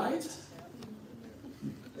hole, right? It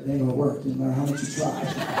ain't gonna work, no matter how much you try.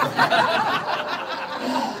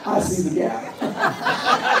 I see the gap.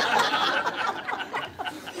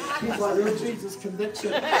 He's like, oh, Jesus,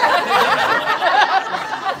 conviction. That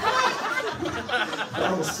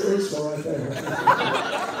was spiritual right there.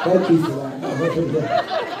 Thank you for that.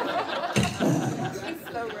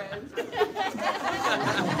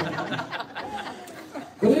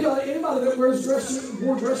 But anybody that wears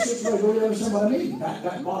wore dress shirts regularly understand what I mean.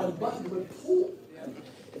 That bottom button would pull.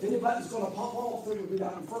 If any button's going to pop off, it would be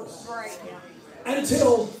that one first. Right. And it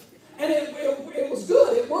was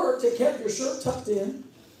good. It worked. It kept your shirt tucked in.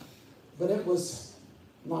 But it was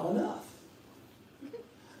not enough.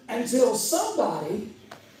 Until somebody,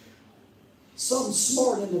 some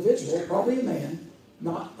smart individual, probably a man,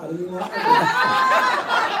 I didn't even like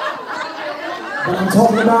that. But I'm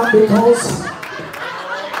talking about because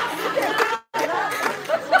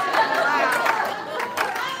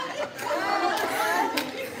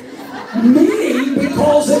meaning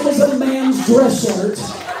because it was a man's dress shirt.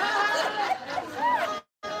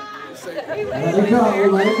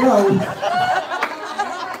 Let it go.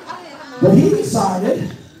 But he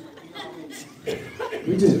decided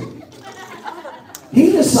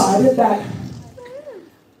that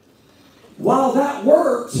while that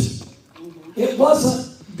worked, it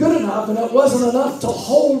wasn't good enough and it wasn't enough to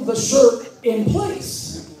hold the shirt in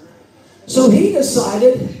place. So he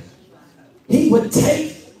decided he would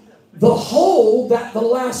take the hole that the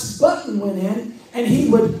last button went in and he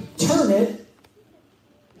would turn it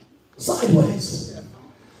sideways.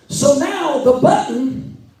 So now the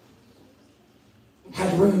button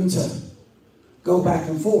had room to go back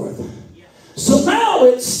and forth. So now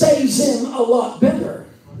it stays in a lot better.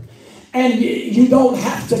 And you don't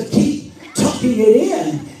have to keep tucking it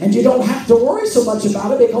in. And you don't have to worry so much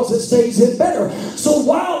about it because it stays in better. So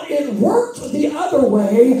while it worked the other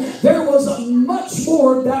way, there was much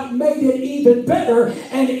more that made it even better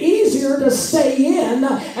and easier to stay in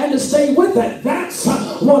and to stay with it. That's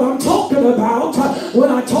what I'm talking about when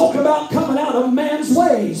I talk about coming out of man's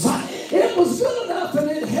ways. It was good enough and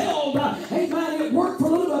it held. Amen. It worked for a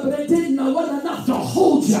little bit, but it wasn't enough to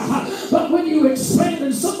hold you. But when you expand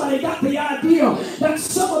and somebody got the idea that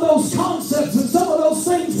some of those concepts and some of those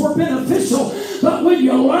things were beneficial, but when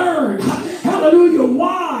you learn, hallelujah,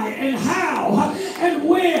 why and how and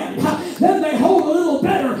when, then they hold a little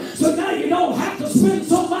better. So now you don't have to spend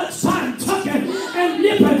so much time tucking and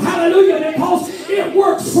nipping, hallelujah, because it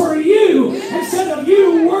works for you instead of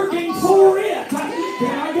you working for it.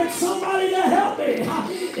 Can I get somebody to help me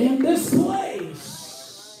in this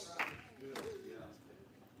place?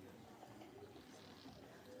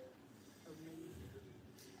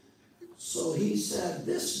 So he said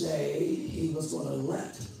this day he was going to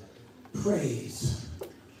let praise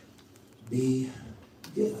be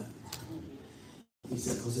given. He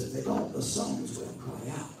said, because if they don't, the stones will cry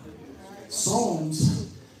out. Psalms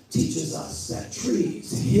teaches us that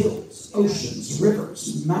trees, hills, oceans,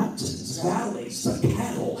 rivers, mountains, valleys, the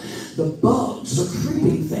cattle, the bugs, the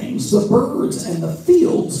creeping things, the birds, and the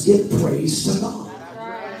fields give praise to God.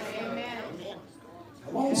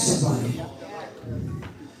 Come on, somebody.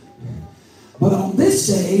 But on this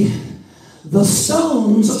day, the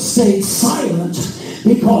stones stayed silent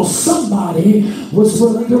because somebody was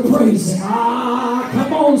willing to praise him.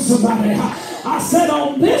 Come on, somebody. I said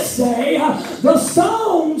on this day, the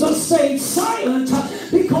stones stayed silent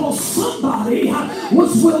because somebody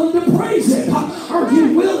was willing to praise him. Are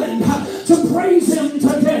you willing to praise him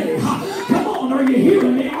today? Come on, are you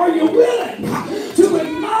hearing me? Are you willing to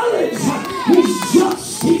acknowledge he's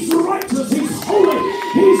just, he's righteous, he's holy,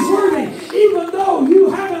 he's worthy, even though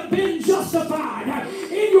you haven't been justified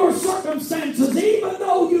in your circumstances, even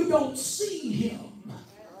though you don't see him?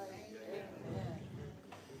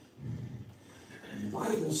 The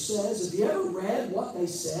Bible says, have you ever read what they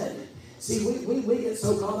said? See, we get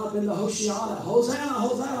so caught up in the Hosanna, Hosanna,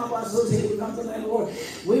 Hosanna, blessed is he who comes in the name of the Lord.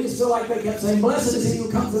 We just feel like they kept saying, blessed is he who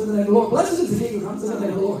comes in the name of the Lord. Blessed is he who comes in the name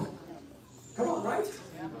of the Lord. Come on, right?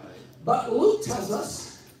 But Luke tells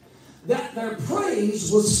us that their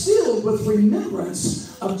praise was filled with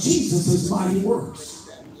remembrance of Jesus' mighty works.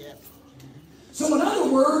 So in other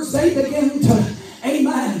words, they begin to,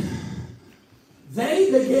 amen, they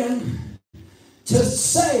begin to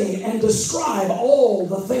say and describe all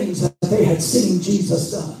the things that they had seen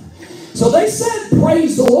Jesus done. So they said,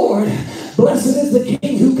 praise the Lord. Blessed is the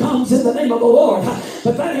King who comes in the name of the Lord.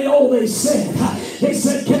 But that ain't all they said. They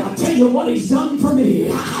said, can I tell you what he's done for me?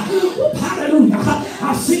 Hallelujah.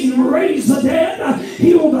 I've seen him raise the dead,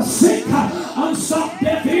 heal the sick, unstop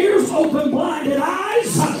deaf ears, open blinded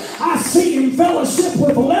eyes. I've seen him fellowship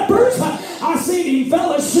with lepers. I've seen him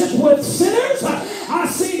fellowship with sinners. I've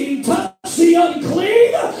seen him touch the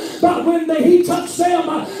unclean, but when he touched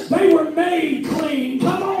them, they were made clean.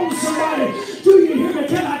 Come on, somebody. Do you hear me?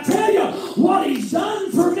 Can I tell you what he's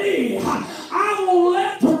done for me? I won't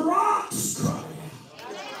let the rocks cry.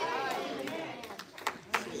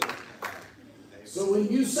 So when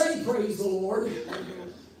you say praise the Lord,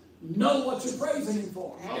 know what you're praising him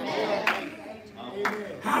for.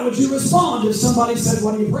 How would you respond if somebody said,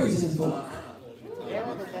 what are you praising him for?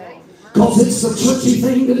 Because it's the churchy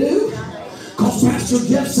thing to do? Because Pastor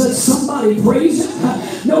Jeff said somebody praise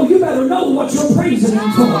him. No, you better know what you're praising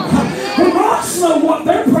him for. The rocks know what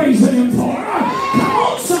they're praising him for. Come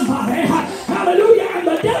on, somebody. Hallelujah. And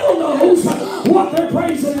the devil knows what they're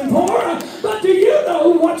praising him for. But do you know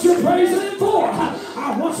what you're praising him for?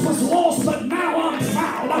 I once was lost, but now I'm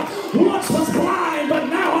found. Once was blind, but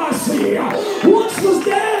now I see. Once was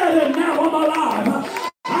dead, and now I'm alive.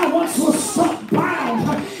 I once was stuck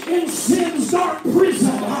bound in sin's dark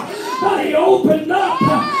prison, but he opened up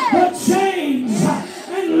the chains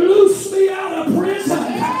and loosed me out of prison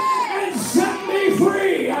and set me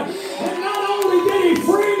free. And not only did he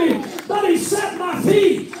free me, but he set my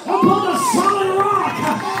feet upon a solid rock.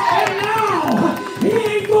 And now he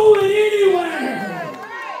ain't going anywhere.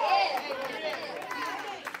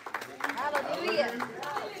 Hallelujah.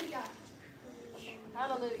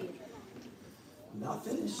 Hallelujah. Not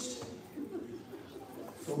finished.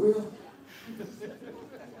 For real.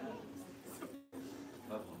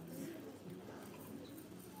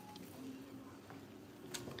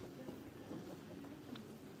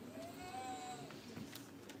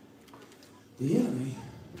 The enemy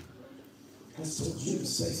has told you to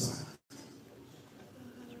stay silent.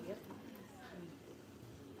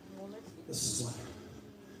 This is what.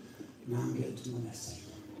 Now I'm getting to my message.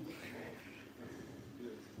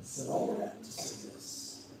 I said all of that to say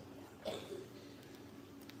this.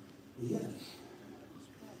 The enemy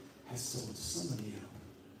has told some of you,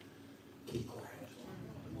 keep quiet.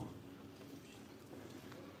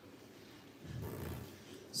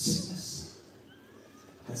 Sickness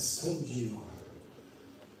has told you,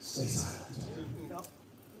 stay silent.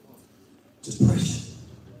 Depression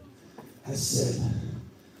has said,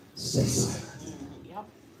 stay silent.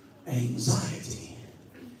 Anxiety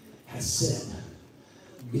has said,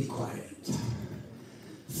 be quiet.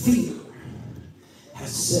 Fear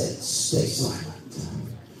has said, stay silent.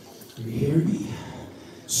 You hear me?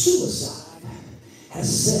 Suicide has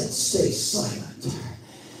said, stay silent.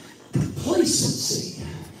 Complacency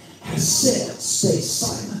has said, stay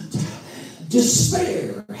silent.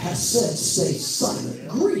 Despair has said, stay silent.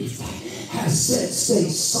 Grief has said, stay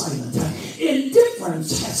silent.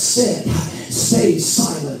 Indifference has said, stay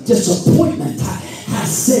silent. Disappointment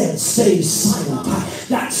has said, stay silent.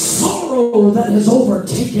 That sorrow that has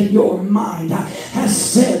overtaken your mind has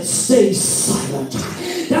said, stay silent.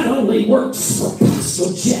 That only works for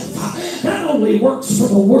Pastor Jeff. That only works for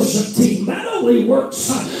the worship team. That only works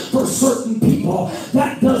for certain people.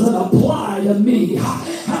 That doesn't apply to me.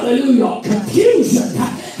 Hallelujah. Confusion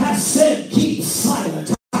has said, keep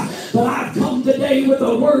silent. But I've come today with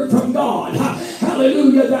a word from God.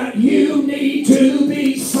 Hallelujah. That you need to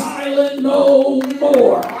be silent no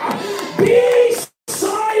more. Be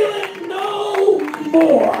silent no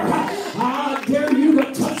more. I dare you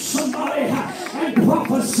to touch somebody and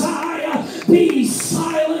prophesy. Be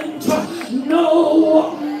silent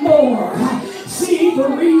no more. See, the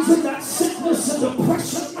reason that sickness and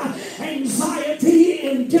depression, anxiety,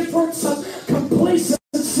 indifference,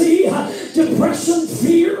 complacency, depression,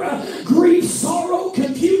 fear, grief, sorrow,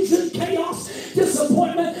 confusion, chaos,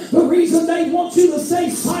 disappointment, the reason they want you to stay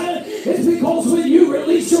silent is because when you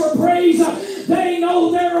release your praise, they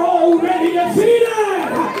know they're already defeated.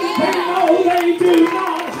 They know they do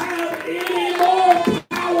not have any more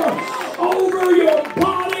power over your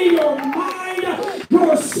body, your mind,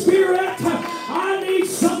 your spirit. I need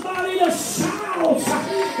somebody to shout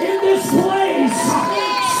in this place.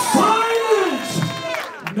 Silent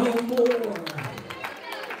no more.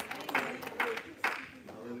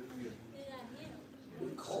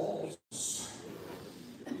 Because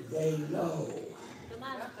they know.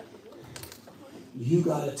 You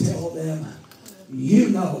got to tell them, you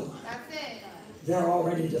know. They're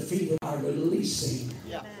already defeated by releasing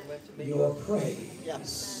your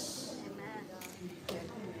praise.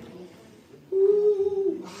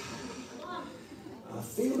 Ooh. I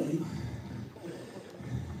feel him.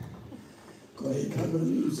 Go ahead and cover the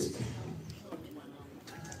music.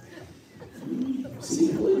 See,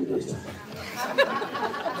 you believe it.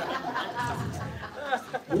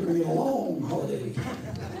 We're going to be a long holiday weekend.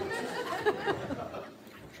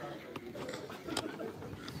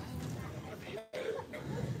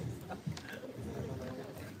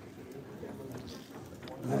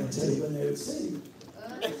 I didn't tell you when they would sing.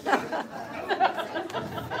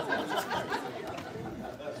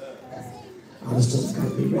 I was just got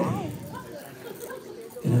to be ready.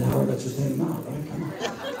 In an hour, that's your thing now, right? Come on.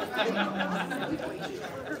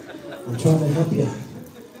 I'm trying to help you.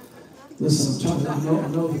 Listen, I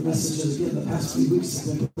know the messages again the past few weeks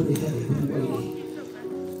have been pretty heavy, been weighty.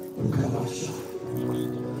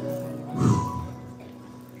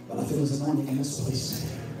 But I feel there's anointing in this place.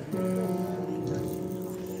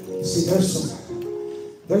 You see,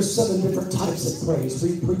 there's 7 different types of praise.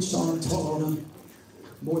 We've preached on and taught on them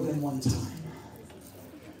more than one time.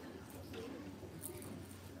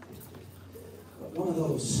 But one of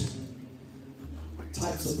those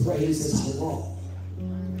types of praise is halal.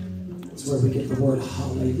 That's where we get the word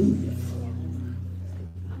hallelujah from.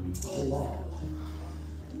 Halal.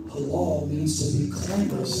 Halal means to be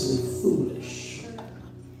clamorously foolish.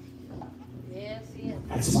 Yes.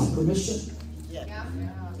 That's my permission.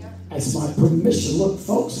 That's my permission. Look,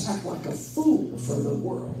 folks, act like a fool for the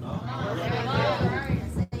world.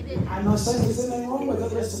 I'm not saying there's anything wrong with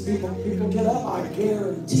it. Listen, people get up. I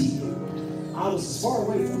guarantee you, I was as far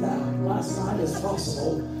away from that last night as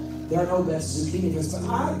possible. There are no best zucchini fest, but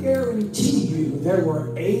I guarantee you there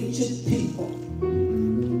were aged people.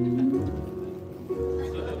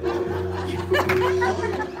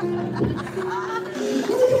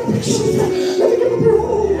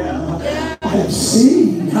 I have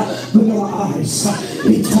seen with my eyes.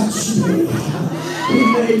 He touched me. He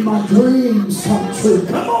made my dreams come true.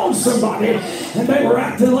 Come on, somebody. And they were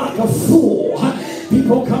acting like a fool.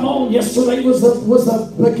 People, come on. Yesterday was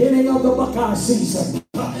the beginning of the Buckeye season.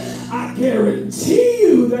 I guarantee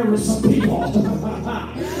you there were some people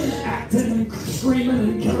acting and screaming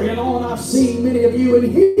and carrying on. I've seen many of you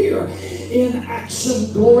in here in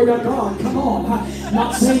action. Glory to God. Come on.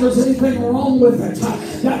 Not saying there's anything wrong with it.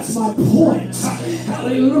 That's my point.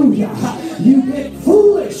 Hallelujah. You get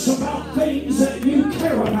foolish about things that you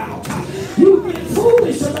care about. You get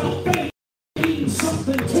foolish about things that mean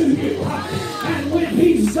something to you. And when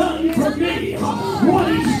he's done for me, what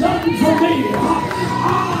he's done for me,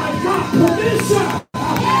 I got permission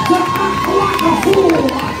to act like a fool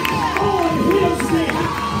on his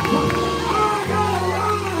behalf. I got a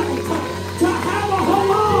right to have a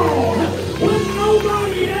hello when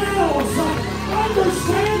nobody else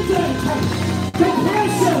understands it.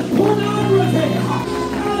 Depression, pornography,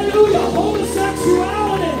 hallelujah,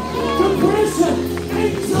 homosexuality, depression,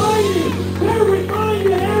 anxiety, they're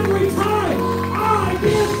reminded every time I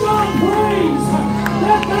give God praise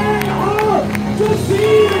that they are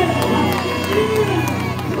defeated in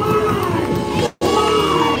my life.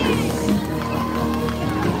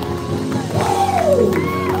 Oh!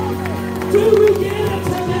 Do we get it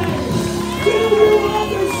today? Do you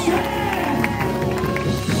understand?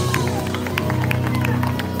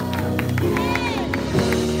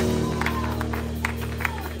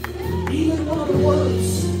 Even one of the words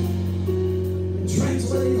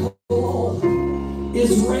translating hello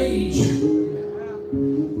is rage.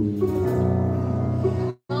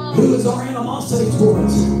 Who is our animosity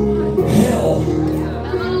towards? Hell.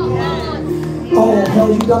 Oh, hell,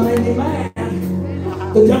 you done made me mad.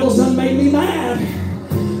 The devil's done made me mad.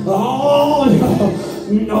 Oh,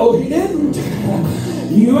 no, he didn't.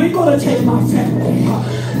 You ain't gonna take my family.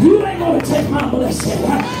 You ain't gonna take my blessing.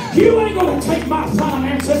 You ain't gonna take my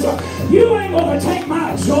finances. You ain't gonna take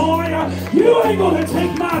my joy. You ain't gonna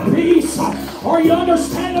take my peace. Are you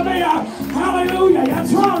understanding me? Hallelujah.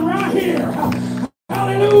 That's right here.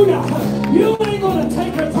 Hallelujah. You ain't gonna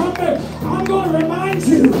take it from me. I'm gonna remind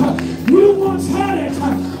you, you once had it,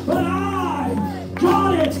 but I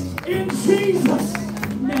got it in Jesus'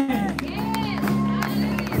 name.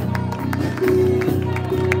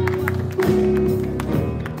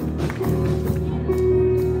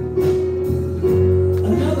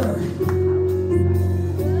 Another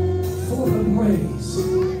form of praise,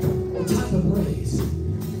 or type of praise,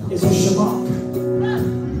 is a shabbat.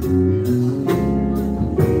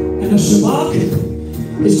 And a shabbat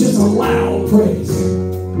is just a loud praise.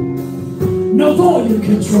 No volume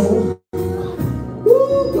control.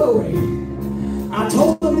 Woo, glory. I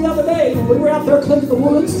told them the other day when we were out there cleaning the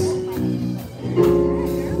woods,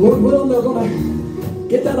 Lord willing, they're going to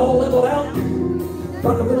get that all leveled out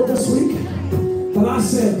by the middle of this week. But I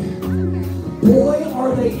said, boy,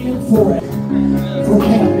 are they in for it for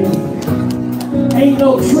camping. Ain't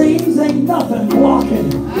no trees, ain't nothing blocking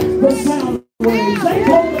the sound waves. They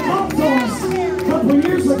told the top to us a couple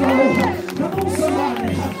years ago. Come on,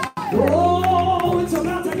 somebody. Oh, it's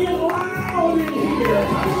about to get loud in here.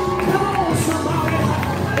 Come on, somebody.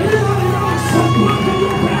 Anybody else some pop in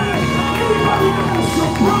your bag? Anybody else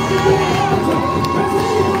some pop in your heart? Has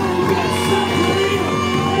anybody been set free?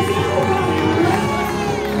 Has anybody ready?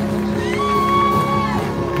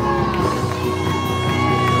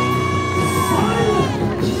 Silent,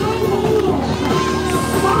 no more.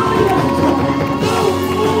 Silent, no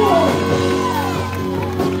more.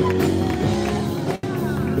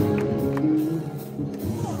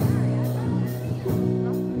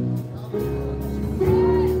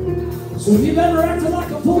 So if you've ever acted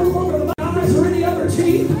like a fool over the Buckeyes or any other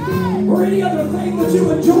team or any other thing that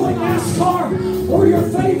you enjoy, NASCAR or your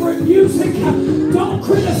favorite music, don't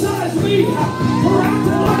criticize me for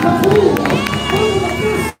acting like a fool over the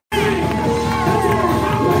best thing that's ever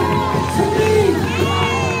happened to me.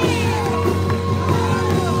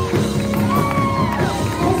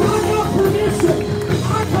 Because I got permission.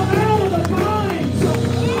 I come out of the minds of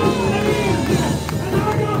man, and I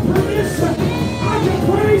got permission. I can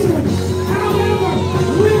praise him.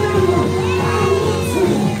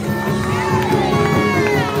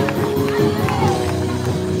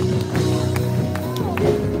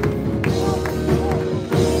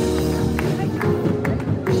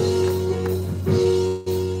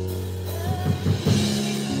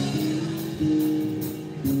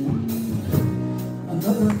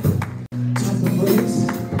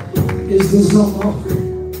 Is the Zohar.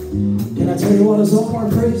 Can I tell you what a Zohar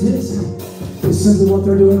praise is? It's simply what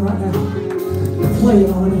they're doing right now. Play it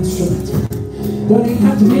on an instrument. Don't even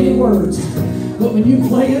have to be any words. But when you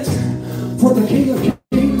play it for the King of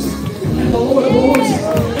Kings and the Lord of Lords,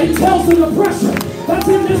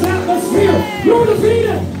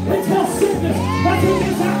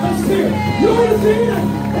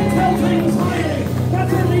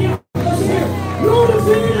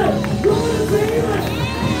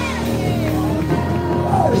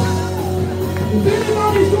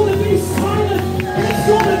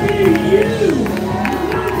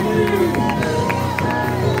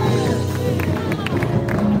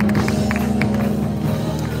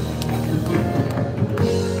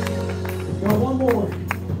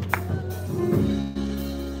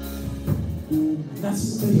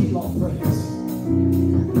 That's the Tehillah praise.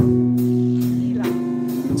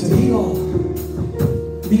 Tehillah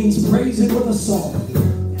means praising with a song.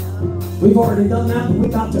 We've already done that, but we're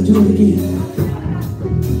about to do it again.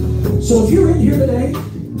 So if you're in here today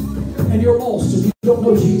and you're lost and you don't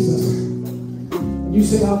know Jesus, and you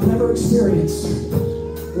say, I've never experienced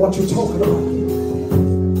what you're talking about,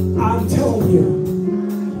 I'm telling you,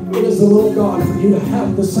 it is the will of God for you to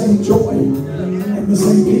have the same joy and the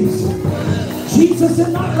same peace. Jesus did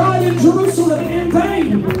not ride in Jerusalem in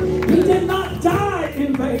vain. He did not die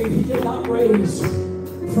in vain. He did not raise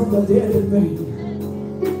from the dead in vain.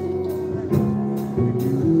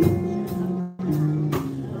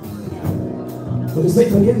 But as they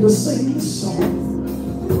begin to sing this song,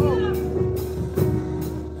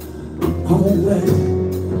 I won't let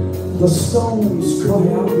the stones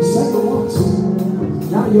cry out. We sang it once.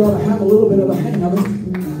 Now you ought to have a little bit of a hang of it.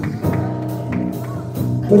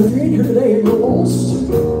 But if you're in here today and you're lost,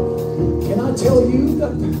 can I tell you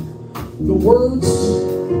that the words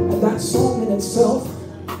of that song in itself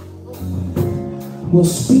will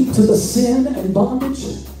speak to the sin and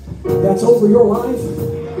bondage that's over your life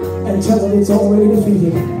and tell it it's already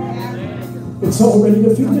defeated. It's already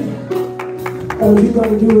defeated. All you got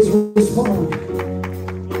to do is respond.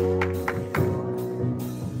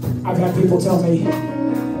 I've had people tell me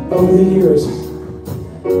over the years,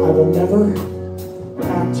 I will never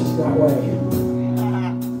act that way.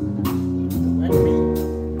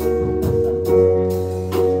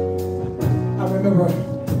 I remember,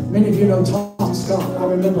 many of you know Tom Scott. I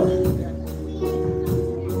remember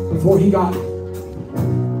before he got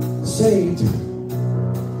saved,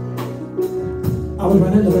 I would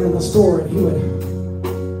run into him in the store and he would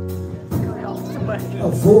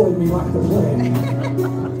avoid me like the plague.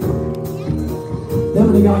 Then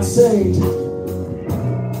when he got saved,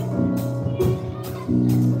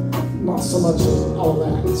 not so much all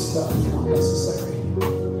that stuff, not necessary.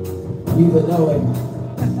 You that know him.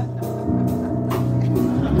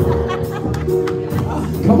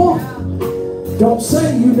 Come on. Don't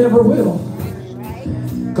say you never will.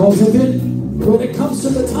 Because when it comes to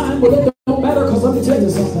the time when it don't matter, because let me tell you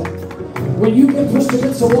something. When you get pushed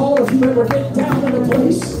against a wall, if you ever get down in a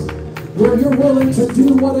place where you're willing to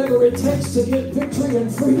do whatever it takes to get victory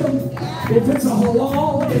and freedom, if it's a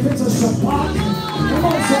halal, if it's a Shabbat, come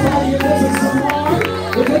on somebody, if it's a Samar,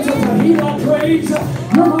 if it's a Tehillah praise,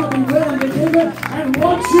 you're going to be willing to give it, and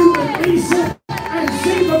once you release it and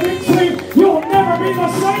see the victory, you'll never be the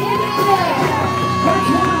same again. That's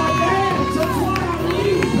why I dance, that's why I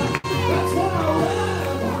leave, that's why I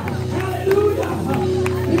live. Hallelujah.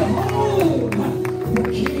 Behold the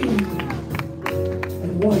King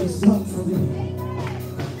and what he's done for me.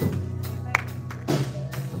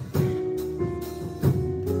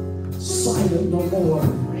 Silent no more.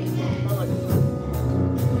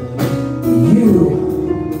 You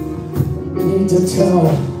need to tell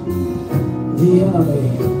the enemy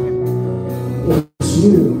it's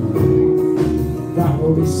you that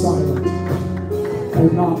will be silent and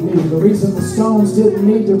not me. The reason the stones didn't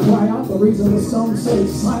need to cry out, the reason the stones stayed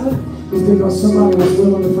silent is because somebody was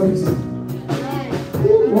willing to praise him.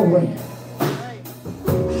 Glory.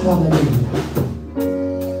 Hallelujah.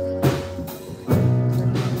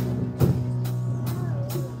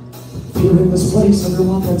 If you're in this place,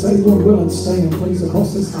 everyone that's able and willing, stand please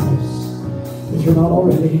across this house. If you're not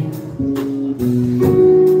already.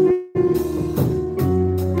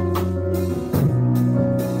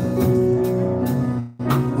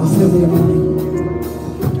 I feel the anointing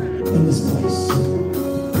in this place.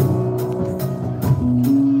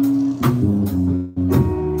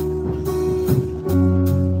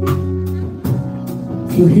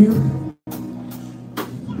 If you're here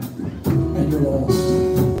and you're lost,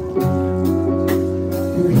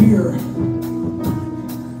 you're here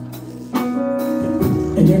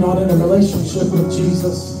and you're not in a relationship with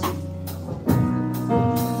Jesus,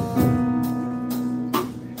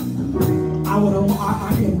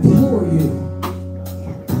 I implore you,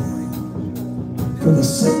 for the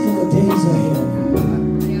sake of the days ahead,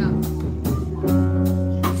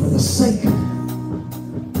 for the sake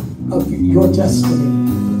of your destiny,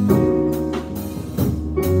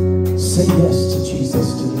 say yes to Jesus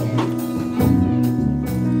today.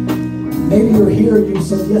 Maybe you're here and you've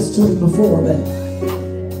said yes to him before, but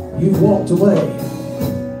you've walked away.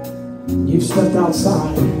 You've stepped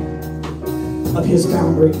outside of his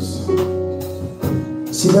boundaries.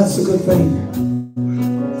 See, that's the good thing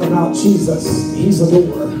about Jesus. He's a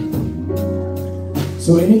door.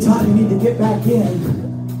 So anytime you need to get back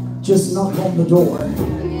in, just knock on the door.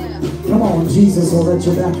 Come on, Jesus will let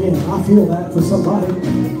you back in. I feel that for somebody.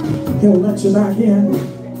 He'll let you back in.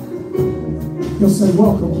 He'll say,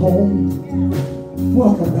 welcome home.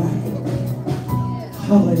 Welcome back.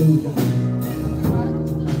 Hallelujah.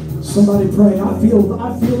 Somebody pray. I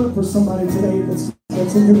feel it for somebody today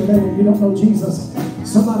that's in here today and you don't know Jesus.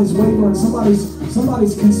 Somebody's wavering.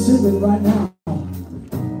 Somebody's considering right now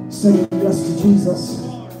saying yes to Jesus.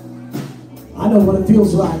 I know what it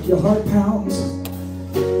feels like. Your heart pounds.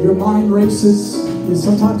 Your mind races. You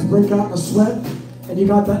sometimes break out in a sweat and you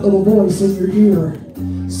got that little voice in your ear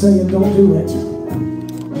saying, don't do it.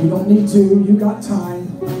 You don't need to. You got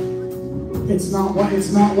time. It's not what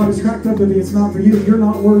it's cracked up to be. It's not for you. You're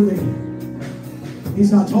not worthy.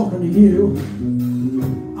 He's not talking to you.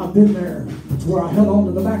 I've been there to where I held on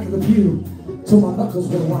to the back of the pew till my knuckles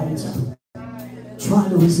were white, trying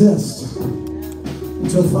to resist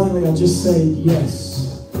until finally I just say yes.